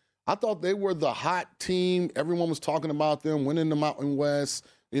underachieved. I thought they were the hot team. Everyone was talking about them winning the Mountain West,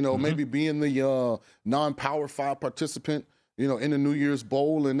 maybe being the non-Power 5 participant, in the New Year's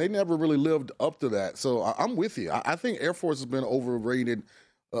Bowl, and they never really lived up to that. So I'm with you. I think Air Force has been overrated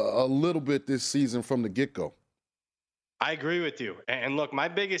a little bit this season from the get-go. I agree with you. And look, my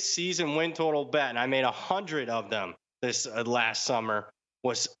biggest season win total bet, and I made 100 of them this last summer,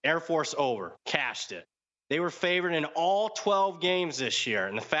 was Air Force over, cashed it. They were favored in all 12 games this year.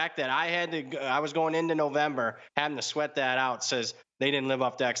 And the fact that I was going into November having to sweat that out says they didn't live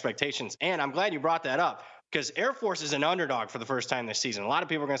up to expectations. And I'm glad you brought that up because Air Force is an underdog for the first time this season. A lot of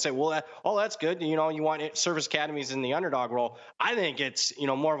people are going to say, well, that's good. You want service academies in the underdog role. I think it's,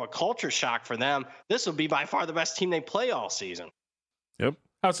 more of a culture shock for them. This will be by far the best team they play all season. Yep.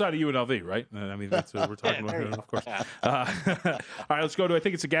 Outside of UNLV, right? I mean, that's what we're talking about, of course. All right, let's go to, I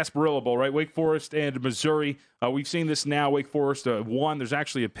think it's a Gasparilla Bowl, right? Wake Forest and Missouri. We've seen this now. Wake Forest won. There's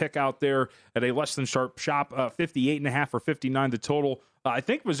actually a pick out there at a less than sharp shop, 58.5 or 59 the total. I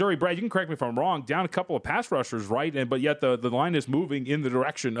think Missouri, Brad, you can correct me if I'm wrong, down a couple of pass rushers, right? But yet the line is moving in the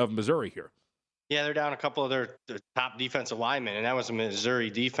direction of Missouri here. Yeah, they're down a couple of their top defensive linemen, and that was a Missouri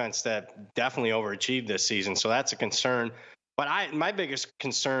defense that definitely overachieved this season. So that's a concern. But my biggest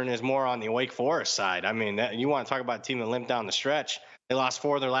concern is more on the Wake Forest side. I mean, you want to talk about a team that limped down the stretch. They lost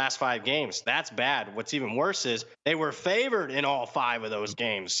 4 of their last 5 games. That's bad. What's even worse is they were favored in all 5 of those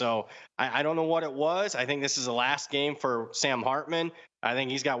games. So I don't know what it was. I think this is the last game for Sam Hartman. I think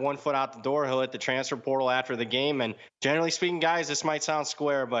he's got one foot out the door. He'll hit the transfer portal after the game. And generally speaking, guys, this might sound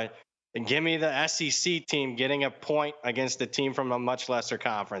square, but give me the SEC team getting a point against the team from a much lesser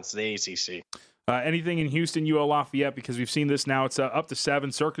conference, the ACC. Anything in Houston, UL Lafayette, because we've seen this now. It's up to 7.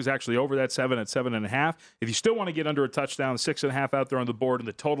 Circa's actually over that 7 at 7.5. If you still want to get under a touchdown, 6.5 out there on the board, and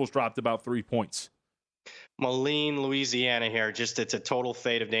the total's dropped about 3 points. Moline, Louisiana here. It's a total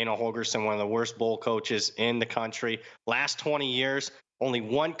fate of Dana Holgorsen, one of the worst bowl coaches in the country. Last 20 years, only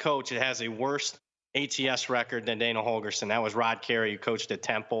one coach that has a worse ATS record than Dana Holgorsen. That was Rod Carey, who coached at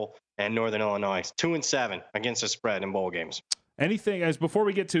Temple and Northern Illinois. 2-7 against the spread in bowl games. Anything, as before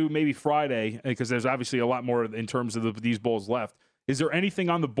we get to maybe Friday, because there's obviously a lot more in terms of these bowls left, is there anything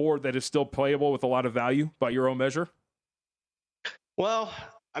on the board that is still playable with a lot of value by your own measure? Well,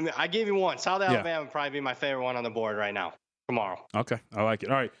 I mean, I gave you one. South Alabama would probably be my favorite one on the board right now, tomorrow. Okay, I like it.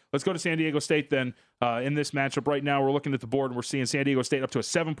 All right, let's go to San Diego State then. In this matchup right now, we're looking at the board, and we're seeing San Diego State up to a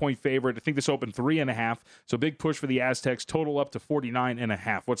 7-point favorite. I think this opened 3.5, so big push for the Aztecs. Total up to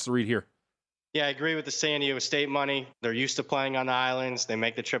 49.5. What's the read here? Yeah, I agree with the San Diego State money. They're used to playing on the islands. They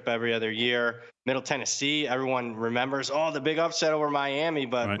make the trip every other year. Middle Tennessee, everyone remembers, the big upset over Miami,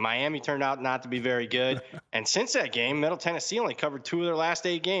 but Miami turned out not to be very good. And since that game, Middle Tennessee only covered 2 of their last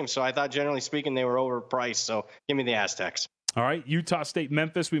 8 games, so I thought, generally speaking, they were overpriced. So give me the Aztecs. All right, Utah State,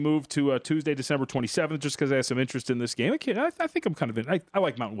 Memphis. We move to Tuesday, December 27th, just because I have some interest in this game. I think I'm kind of in. I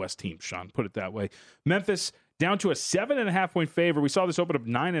like Mountain West teams, Sean, put it that way. Memphis down to a 7.5-point favor. We saw this open up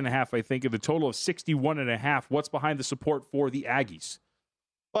 9.5, I think, of the total of 61.5. What's behind the support for the Aggies?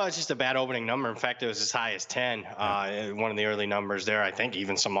 Well, it's just a bad opening number. In fact, it was as high as 10. One of the early numbers there. I think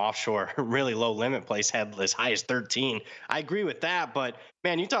even some offshore, really low limit place had as high as 13. I agree with that, but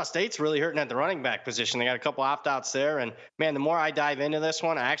man, Utah State's really hurting at the running back position. They got a couple opt-outs there, and man, the more I dive into this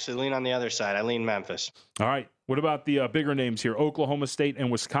one, I actually lean on the other side. I lean Memphis. All right. What about the bigger names here? Oklahoma State and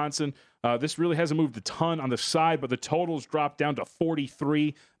Wisconsin. This really hasn't moved a ton on the side, but the totals dropped down to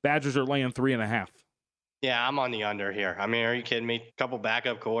 43. Badgers are laying 3.5. Yeah, I'm on the under here. I mean, are you kidding me? A couple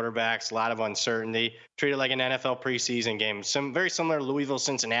backup quarterbacks, a lot of uncertainty. Treated like an NFL preseason game. Very similar to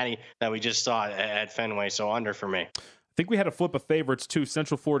Louisville-Cincinnati that we just saw at Fenway, so under for me. I think we had a flip of favorites, too.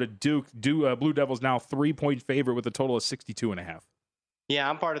 Central Florida Duke. Blue Devils now 3-point favorite with a total of 62.5. Yeah,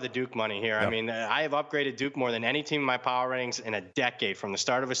 I'm part of the Duke money here. Yep. I mean, I have upgraded Duke more than any team in my power ratings in a decade, from the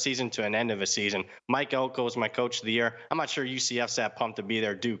start of a season to an end of a season. Mike Elko is my coach of the year. I'm not sure UCF's that pumped to be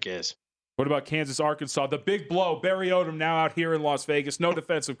there. Duke is. What about Kansas, Arkansas? The big blow. Barry Odom now out here in Las Vegas. No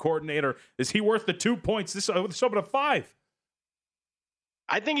defensive coordinator. Is he worth the 2 points? This opened at 5.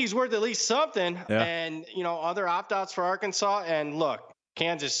 I think he's worth at least something. Yeah. And, other opt-outs for Arkansas. And look,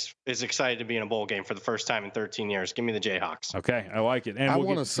 Kansas is excited to be in a bowl game for the first time in 13 years. Give me the Jayhawks. Okay, I like it. And I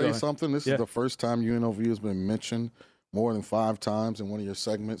want to say something. This is the first time UNLV has been mentioned more than 5 times in one of your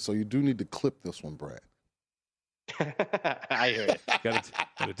segments. So you do need to clip this one, Brad. I hear it.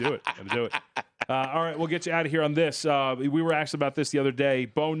 Gotta do it. All right, we'll get you out of here on this. We were asked about this the other day.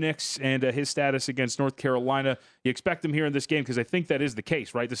 Bo Nix and his status against North Carolina. You expect him here in this game? Because I think that is the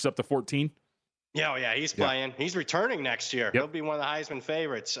case, right? This is up to 14? Yeah, he's playing. He's returning next year. Yep. He'll be one of the Heisman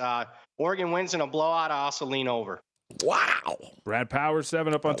favorites. Oregon wins in a blowout. I also lean over. Wow. Brad Powers,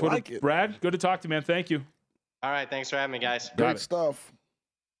 7 up on Twitter. Like Brad, good to talk to you, man. Thank you. All right, thanks for having me, guys. Great stuff.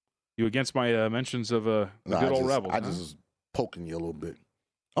 You against my mentions of the good old Rebels? I just was poking you a little bit.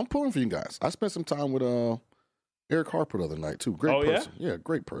 I'm pulling for you guys. I spent some time with Eric Harper the other night, too. Great person. Yeah,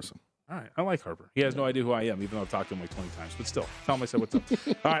 great person. All right. I like Harper. He has no idea who I am, even though I've talked to him like 20 times. But still, tell him I said what's up.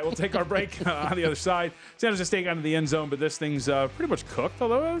 All right, we'll take our break on the other side. San Jose State got into the end zone, but this thing's pretty much cooked,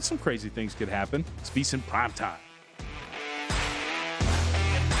 although some crazy things could happen. It's VSiN Primetime.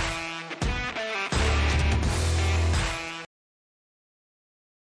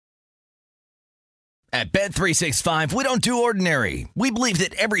 At Bet365, we don't do ordinary. We believe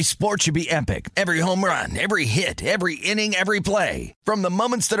that every sport should be epic. Every home run, every hit, every inning, every play. From the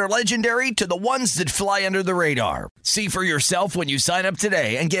moments that are legendary to the ones that fly under the radar. See for yourself when you sign up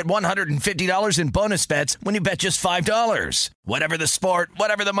today and get $150 in bonus bets when you bet just $5. Whatever the sport,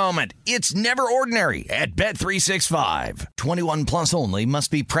 whatever the moment, it's never ordinary at Bet365. 21 plus only. Must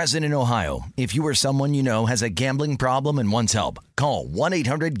be present in Ohio. If you or someone you know has a gambling problem and wants help, call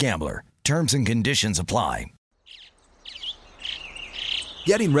 1-800-GAMBLER. Terms and conditions apply.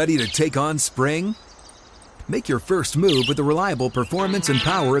 Getting ready to take on spring? Make your first move with the reliable performance and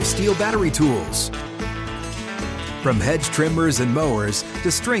power of Steel battery tools. From hedge trimmers and mowers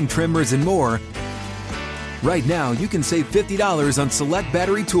to string trimmers and more, right now you can save $50 on select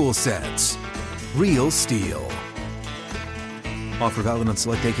battery tool sets. Real Steel. Offer valid on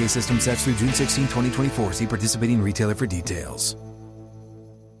select AK system sets through June 16, 2024. See participating retailer for details.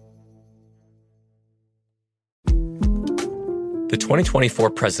 The 2024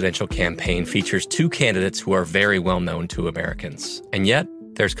 presidential campaign features 2 candidates who are very well known to Americans. And yet,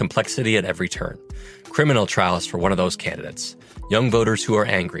 There's complexity at every turn. Criminal trials for one of those candidates. Young voters who are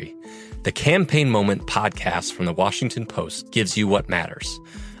angry. The Campaign Moment podcast from the Washington Post gives you what matters.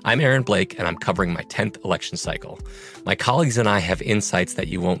 I'm Aaron Blake, and I'm covering my 10th election cycle. My colleagues and I have insights that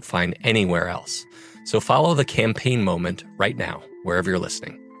you won't find anywhere else. So follow the Campaign Moment right now, wherever you're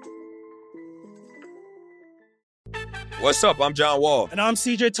listening. What's up? I'm John Wall. And I'm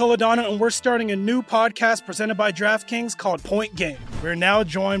CJ Toledano, and we're starting a new podcast presented by DraftKings called Point Game. We're now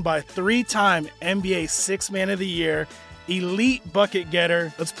joined by three-time NBA Sixth Man of the Year, elite bucket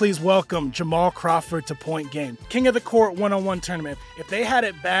getter. Let's please welcome Jamal Crawford to Point Game. King of the Court one-on-one tournament. If they had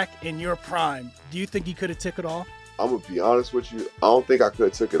it back in your prime, do you think you could have took it all? I'm going to be honest with you. I don't think I could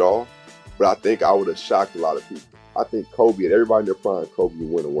have took it all, but I think I would have shocked a lot of people. I think Kobe and everybody in their prime, Kobe would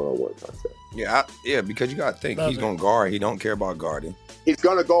win a one-on-one contest. Yeah, because you got to think he's going to guard. He don't care about guarding. He's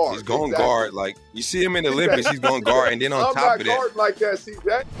going to guard. He's going to guard. Like, you see him in the Olympics, he's going to guard. And then on top of that. I'm not guarding like that,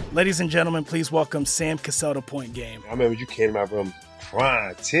 CJ. Ladies and gentlemen, please welcome Sam Cassell to Point Game. I remember you came to my room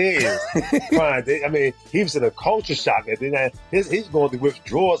crying, tears, crying. I mean, he was in a culture shock. And then he's going through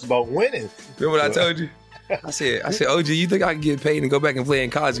withdrawals about winning. Remember what I told you? I said, OG, you think I can get paid and go back and play in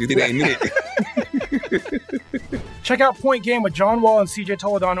college because it ain't it? Check out Point Game with John Wall and CJ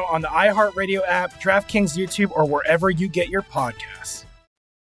Toledano on the iHeartRadio app, DraftKings YouTube, or wherever you get your podcasts.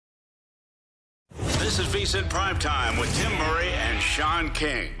 This is VSiN Primetime with Tim Murray and Sean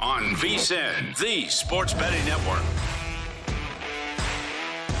King on VSiN, the Sports Betting Network.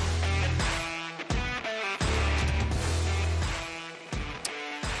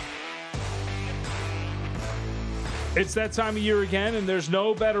 It's that time of year again, and there's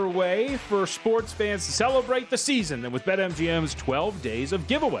no better way for sports fans to celebrate the season than with BetMGM's 12 days of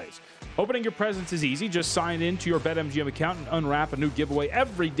giveaways. Opening your presents is easy. Just sign in to your BetMGM account and unwrap a new giveaway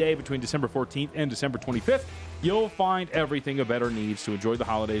every day between December 14th and December 25th. You'll find everything a bettor needs to enjoy the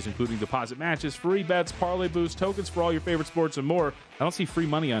holidays, including deposit matches, free bets, parlay boosts, tokens for all your favorite sports, and more. I don't see free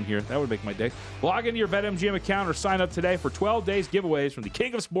money on here. That would make my day. Log into your BetMGM account or sign up today for 12 days giveaways from the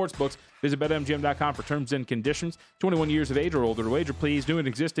king of sportsbooks. Visit BetMGM.com for terms and conditions. 21 years of age or older to wager, please. New and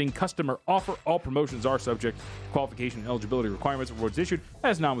existing customer offer. All promotions are subject to qualification and eligibility requirements. Rewards issued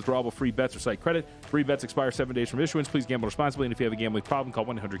as non-withdrawable free bets or site credit. Free bets expire 7 days from issuance. Please gamble responsibly, and if you have a gambling problem, call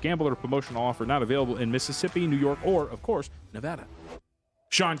 1-800-GAMBLER. Promotional offer not available in Mississippi, New York, or, of course, Nevada.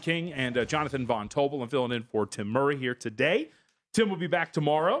 Sean King and Jonathan Von Tobel. I'm filling in for Tim Murray here today. Tim will be back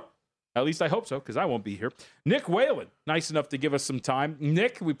tomorrow. At least I hope so, because I won't be here. Nick Whalen, nice enough to give us some time.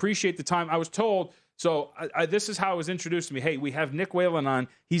 Nick, we appreciate the time. I was told, so this is how it was introduced to me. Hey, we have Nick Whalen on.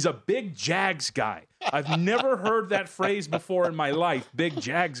 He's a big Jags guy. I've never heard that phrase before in my life, big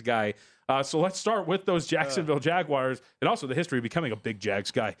Jags guy. So let's start with those Jacksonville Jaguars and also the history of becoming a big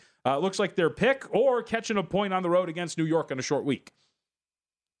Jags guy. Looks like their pick or catching a point on the road against New York in a short week.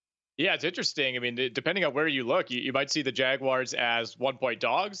 Yeah, it's interesting. I mean, depending on where you look, you might see the Jaguars as 1-point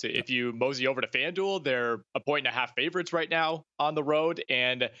dogs. If you mosey over to FanDuel, they're 1.5 favorites right now on the road.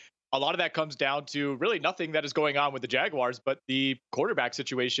 And a lot of that comes down to really nothing that is going on with the Jaguars, but the quarterback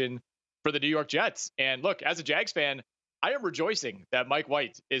situation for the New York Jets. And look, as a Jags fan, I am rejoicing that Mike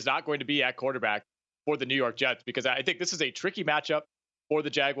White is not going to be at quarterback for the New York Jets, because I think this is a tricky matchup for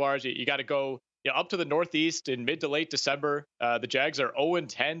the Jaguars. You got to go up to the Northeast in mid to late December. The Jags are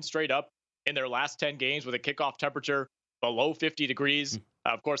 0-10 straight up in their last 10 games with a kickoff temperature below 50 degrees.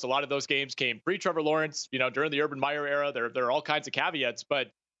 Of course, a lot of those games came pre-Trevor Lawrence, during the Urban Meyer era. There are all kinds of caveats,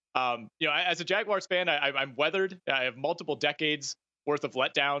 but as a Jaguars fan, I'm weathered. I have multiple decades worth of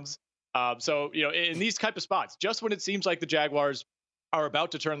letdowns. So in these type of spots, just when it seems like the Jaguars are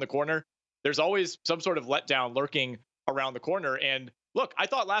about to turn the corner, there's always some sort of letdown lurking around the corner. And look, I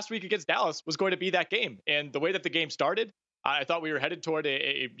thought last week against Dallas was going to be that game. And the way that the game started, I thought we were headed toward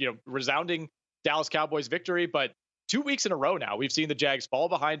a resounding Dallas Cowboys victory. But 2 weeks in a row now, we've seen the Jags fall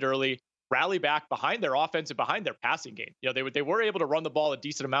behind early, rally back behind their offense and behind their passing game. They were able to run the ball a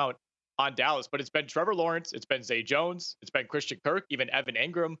decent amount on Dallas, but it's been Trevor Lawrence, it's been Zay Jones, it's been Christian Kirk, even Evan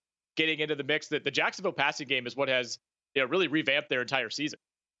Engram getting into the mix. That the Jacksonville passing game is what has really revamped their entire season.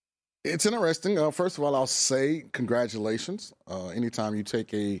 It's interesting. First of all, I'll say congratulations. Anytime you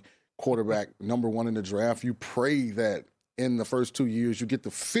take a quarterback number one in the draft, you pray that in the first 2 years you get the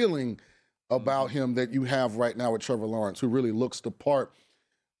feeling about him that you have right now with Trevor Lawrence, who really looks the part.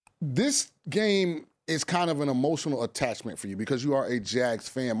 This game is kind of an emotional attachment for you because you are a Jags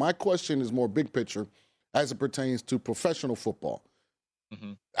fan. My question is more big picture as it pertains to professional football.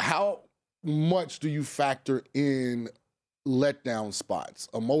 Mm-hmm. How much do you factor in letdown spots,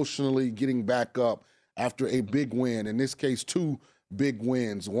 emotionally getting back up after a big win? In this case, 2 big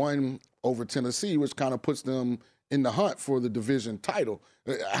wins, one over Tennessee, which kind of puts them in the hunt for the division title.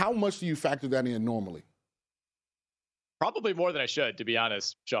 How much do you factor that in normally? Probably more than I should, to be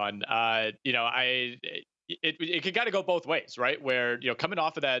honest, Sean. It can kind of go both ways, right? Where, coming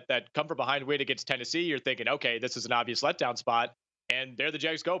off of that come from behind win against Tennessee, you're thinking, okay, this is an obvious letdown spot. And there the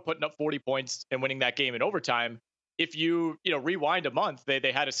Jags go, putting up 40 points and winning that game in overtime. If you rewind a month,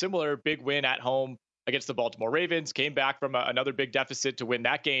 they had a similar big win at home against the Baltimore Ravens, came back from another big deficit to win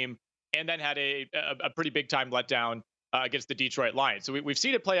that game, and then had a pretty big time letdown against the Detroit Lions. So we've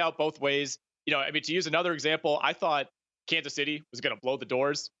seen it play out both ways. To use another example, I thought Kansas City was going to blow the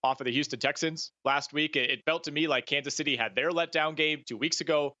doors off of the Houston Texans last week. It felt to me like Kansas City had their letdown game 2 weeks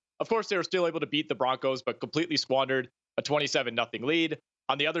ago. Of course, they were still able to beat the Broncos, but completely squandered a 27-0 lead.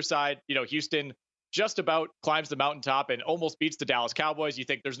 On the other side, Houston just about climbs the mountaintop and almost beats the Dallas Cowboys. You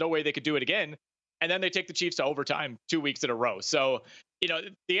think there's no way they could do it again. And then they take the Chiefs to overtime 2 weeks in a row. So,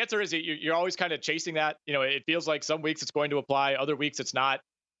 the answer is you're always kind of chasing that. It feels like some weeks it's going to apply, other weeks it's not.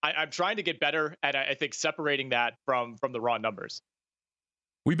 I'm trying to get better at, I think, separating that from the raw numbers.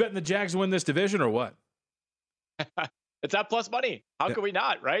 We betting the Jags win this division or what? It's that plus money. How can we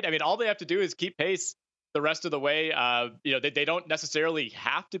not, right? All they have to do is keep pace the rest of the way. They don't necessarily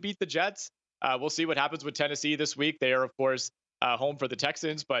have to beat the Jets. We'll see what happens with Tennessee this week. They are, of course, home for the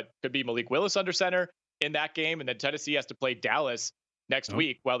Texans, but could be Malik Willis under center in that game. And then Tennessee has to play Dallas next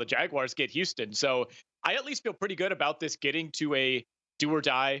week while the Jaguars get Houston. So I at least feel pretty good about this getting to a do or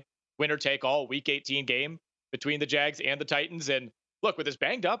die, winner take all week 18 game between the Jags and the Titans. And look, with as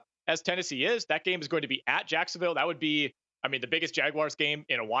banged up as Tennessee is, that game is going to be at Jacksonville. That would be, the biggest Jaguars game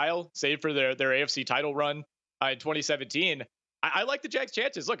in a while, save for their AFC title run in 2017. I like the Jags'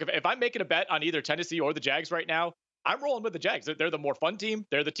 chances. Look, if I'm making a bet on either Tennessee or the Jags right now, I'm rolling with the Jags. They're the more fun team.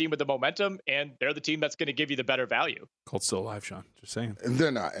 They're the team with the momentum, and they're the team that's going to give you the better value. Colts still alive, Sean. Just saying. And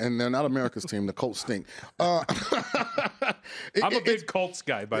they're not America's team. The Colts stink. I'm a big Colts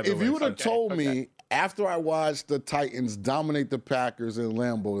guy, by the way. If you would have told me after I watched the Titans dominate the Packers in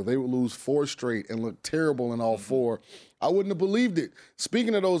Lambeau that they would lose 4 straight and look terrible in all 4, I wouldn't have believed it.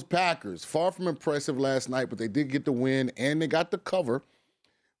 Speaking of those Packers, far from impressive last night, but they did get the win and they got the cover.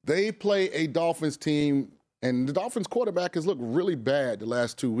 They play a Dolphins team, and the Dolphins quarterback has looked really bad the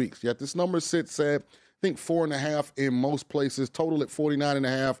last 2 weeks. Yet this number sits at, I think, 4.5 in most places, total at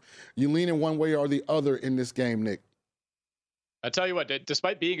 49.5. You lean in one way or the other in this game, Nick. I tell you what,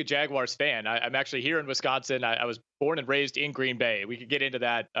 despite being a Jaguars fan, I'm actually here in Wisconsin. I was born and raised in Green Bay. We could get into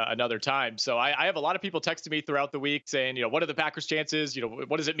that another time. So I have a lot of people texting me throughout the week saying, what are the Packers' chances?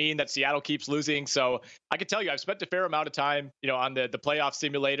 What does it mean that Seattle keeps losing? So I can tell you, I've spent a fair amount of time, on the playoff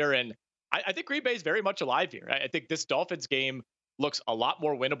simulator, and I think Green Bay is very much alive here. I think this Dolphins game looks a lot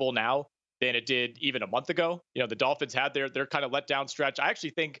more winnable now than it did even a month ago. The Dolphins had their kind of letdown stretch. I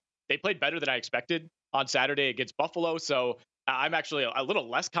actually think they played better than I expected on Saturday against Buffalo. So I'm actually a little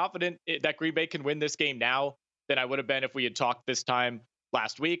less confident that Green Bay can win this game now than I would have been if we had talked this time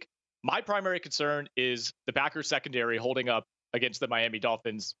last week. My primary concern is the Packers secondary holding up against the Miami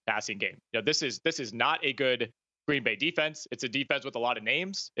Dolphins passing game. This is not a good Green Bay defense. It's a defense with a lot of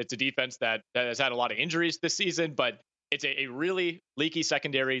names. It's a defense that has had a lot of injuries this season, but it's a really leaky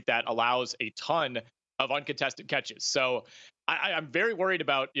secondary that allows a ton of uncontested catches. So I'm very worried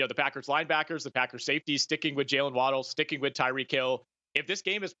about, the Packers linebackers, the Packers safeties sticking with Jalen Waddle, sticking with Tyreek Hill. If this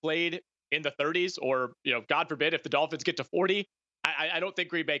game is played in the 30s or, God forbid, if the Dolphins get to 40, I don't think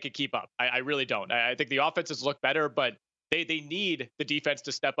Green Bay can keep up. I really don't. I think the offenses look better, but they need the defense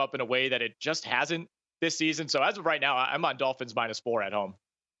to step up in a way that it just hasn't this season. So as of right now, I'm on Dolphins -4 at home.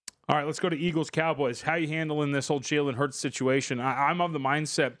 All right, let's go to Eagles-Cowboys. How are you handling this whole Jalen Hurts situation? I'm of the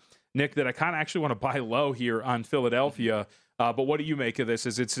mindset, Nick, that I kind of actually want to buy low here on Philadelphia. But what do you make of this?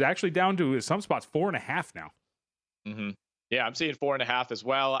 It's actually down to some spots 4.5 now. Mm-hmm. Yeah, I'm seeing 4.5 as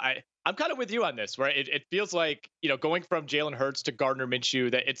well. I'm kind of with you on this, right? It feels like, going from Jalen Hurts to Gardner Minshew,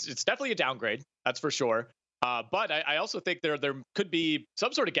 that it's definitely a downgrade. That's for sure. But I also think there could be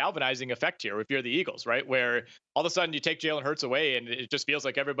some sort of galvanizing effect here if you're the Eagles, right? Where all of a sudden you take Jalen Hurts away and it just feels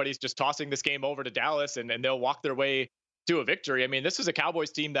like everybody's just tossing this game over to Dallas and they'll walk their way to a victory. This is a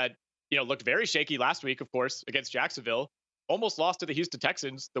Cowboys team that, looked very shaky last week, of course, against Jacksonville. Almost lost to the Houston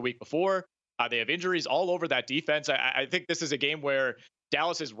Texans the week before. They have injuries all over that defense. I think this is a game where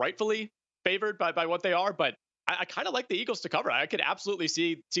Dallas is rightfully favored by what they are, but I kind of like the Eagles to cover. I could absolutely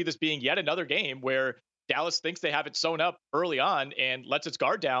see this being yet another game where Dallas thinks they have it sewn up early on and lets its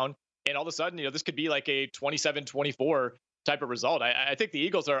guard down. And all of a sudden, this could be like a 27-24 type of result. I think the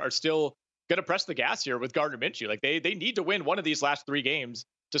Eagles are still going to press the gas here with Gardner Minshew. Like they need to win one of these last 3 games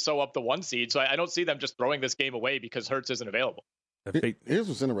to sew up the 1 seed. So I don't see them just throwing this game away because Hurts isn't available. Here's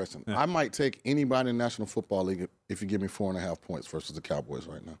what's interesting. I might take anybody in the National Football League if you give me 4.5 points versus the Cowboys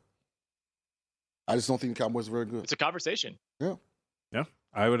right now. I just don't think the Cowboys are very good. It's a conversation. Yeah. Yeah.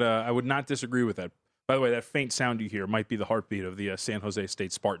 I would not disagree with that. By the way, that faint sound you hear might be the heartbeat of the San Jose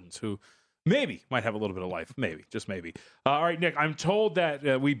State Spartans, who maybe might have a little bit of life. Maybe, just maybe. All right, Nick, I'm told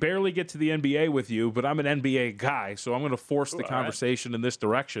that we barely get to the NBA with you, but I'm an NBA guy, so I'm going to force the conversation in this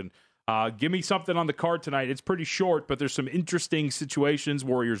direction. Give me something on the card tonight. It's pretty short, but there's some interesting situations.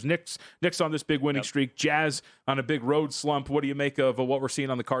 Warriors, Knicks on this big winning streak. Jazz on a big road slump. What do you make of what we're seeing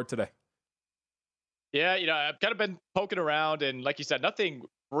on the card today? Yeah, I've kind of been poking around, and like you said, nothing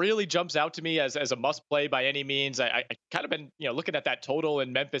really jumps out to me as a must play by any means. I kind of been looking at that total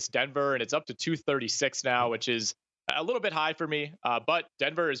in Memphis, Denver, and it's up to 236 now, which is a little bit high for me. But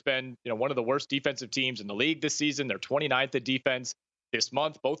Denver has been one of the worst defensive teams in the league this season. They're 29th in defense this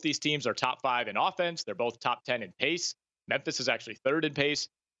month. Both these teams are top 5 in offense. They're both top 10 in pace. Memphis is actually 3rd in pace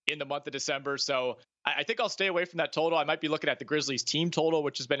in the month of December. So I think I'll stay away from that total. I might be looking at the Grizzlies team total,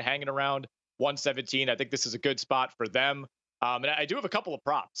 which has been hanging around 117. I think this is a good spot for them. And I do have a couple of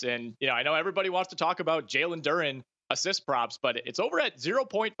props. And, I know everybody wants to talk about Jalen Duren assist props, but it's over at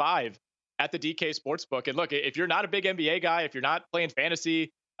 0.5 at the DK Sportsbook. And look, if you're not a big NBA guy, if you're not playing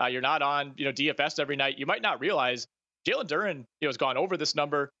fantasy, you're not on, DFS every night, you might not realize Jalen Duren, has gone over this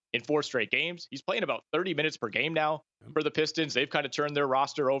number in 4 straight games. He's playing about 30 minutes per game now for the Pistons. They've kind of turned their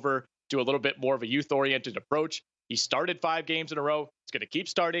roster over to a little bit more of a youth-oriented approach. He started 5 games in a row. He's going to keep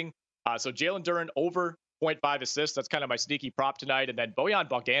starting. So Jalen Duren over 0.5 assists. That's kind of my sneaky prop tonight. And then Bojan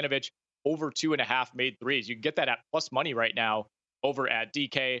Bogdanovic over 2.5 made threes. You can get that at plus money right now over at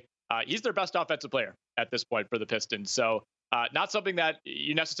DK. He's their best offensive player at this point for the Pistons. So not something that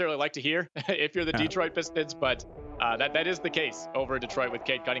you necessarily like to hear if you're the Detroit Pistons, but that is the case over in Detroit with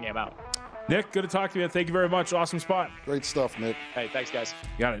Cade Cunningham out. Nick, good to talk to you. Thank you very much. Awesome spot. Great stuff, Nick. Hey, thanks, guys.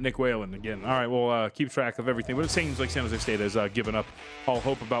 Got it. Nick Whalen again. All right, we'll keep track of everything. But it seems like San Jose State has given up all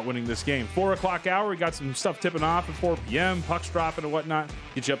hope about winning this game. 4 o'clock hour, we got some stuff tipping off at 4 p.m., pucks dropping and whatnot.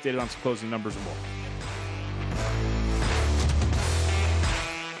 Get you updated on some closing numbers and more.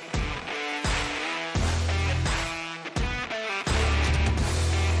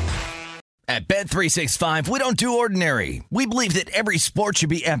 At Bet365, we don't do ordinary. We believe that every sport should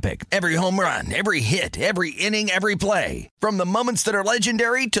be epic. Every home run, every hit, every inning, every play. From the moments that are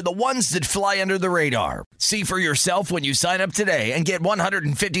legendary to the ones that fly under the radar. See for yourself when you sign up today and get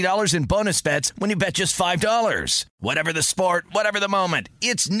 $150 in bonus bets when you bet just $5. Whatever the sport, whatever the moment,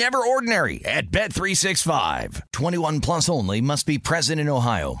 it's never ordinary at Bet365. 21 plus only. Must be present in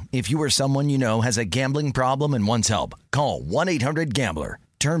Ohio. If you or someone you know has a gambling problem and wants help, call 1-800-GAMBLER.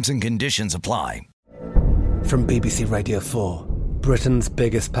 Terms and conditions apply. From BBC Radio 4, Britain's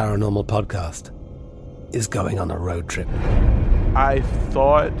biggest paranormal podcast is going on a road trip. I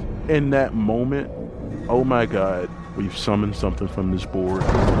thought in that moment, oh my God, we've summoned something from this board.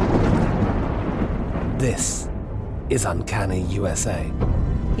 This is Uncanny USA.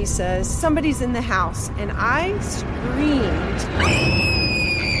 He says, somebody's in the house, and I screamed.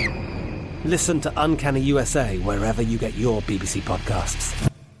 Listen to Uncanny USA wherever you get your BBC podcasts,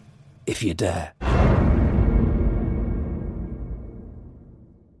 if you dare.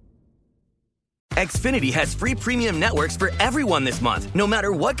 Xfinity has free premium networks for everyone this month, no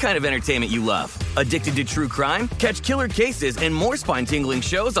matter what kind of entertainment you love. Addicted to true crime? Catch killer cases and more spine-tingling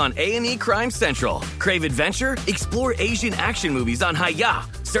shows on A&E Crime Central. Crave adventure? Explore Asian action movies on Hi-YAH.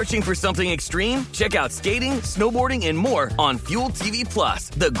 Searching for something extreme? Check out skating, snowboarding, and more on Fuel TV Plus,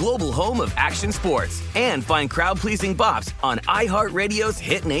 the global home of action sports. And find crowd-pleasing bops on iHeartRadio's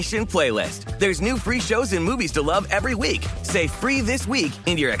Hit Nation playlist. There's new free shows and movies to love every week. Say free this week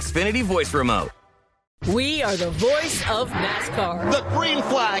in your Xfinity voice remote. We are the voice of NASCAR. The green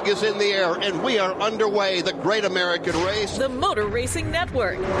flag is in the air, and we are underway. The Great American Race. The Motor Racing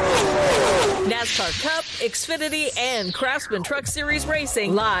Network. NASCAR Cup, Xfinity, and Craftsman Truck Series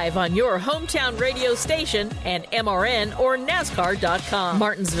Racing live on your hometown radio station and MRN or NASCAR.com.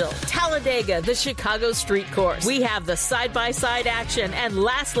 Martinsville, Talladega, the Chicago Street Course. We have the side-by-side action and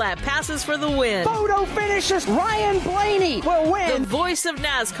last lap passes for the win. Photo finishes. Ryan Blaney will win. The voice of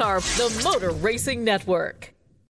NASCAR, the Motor Racing Network.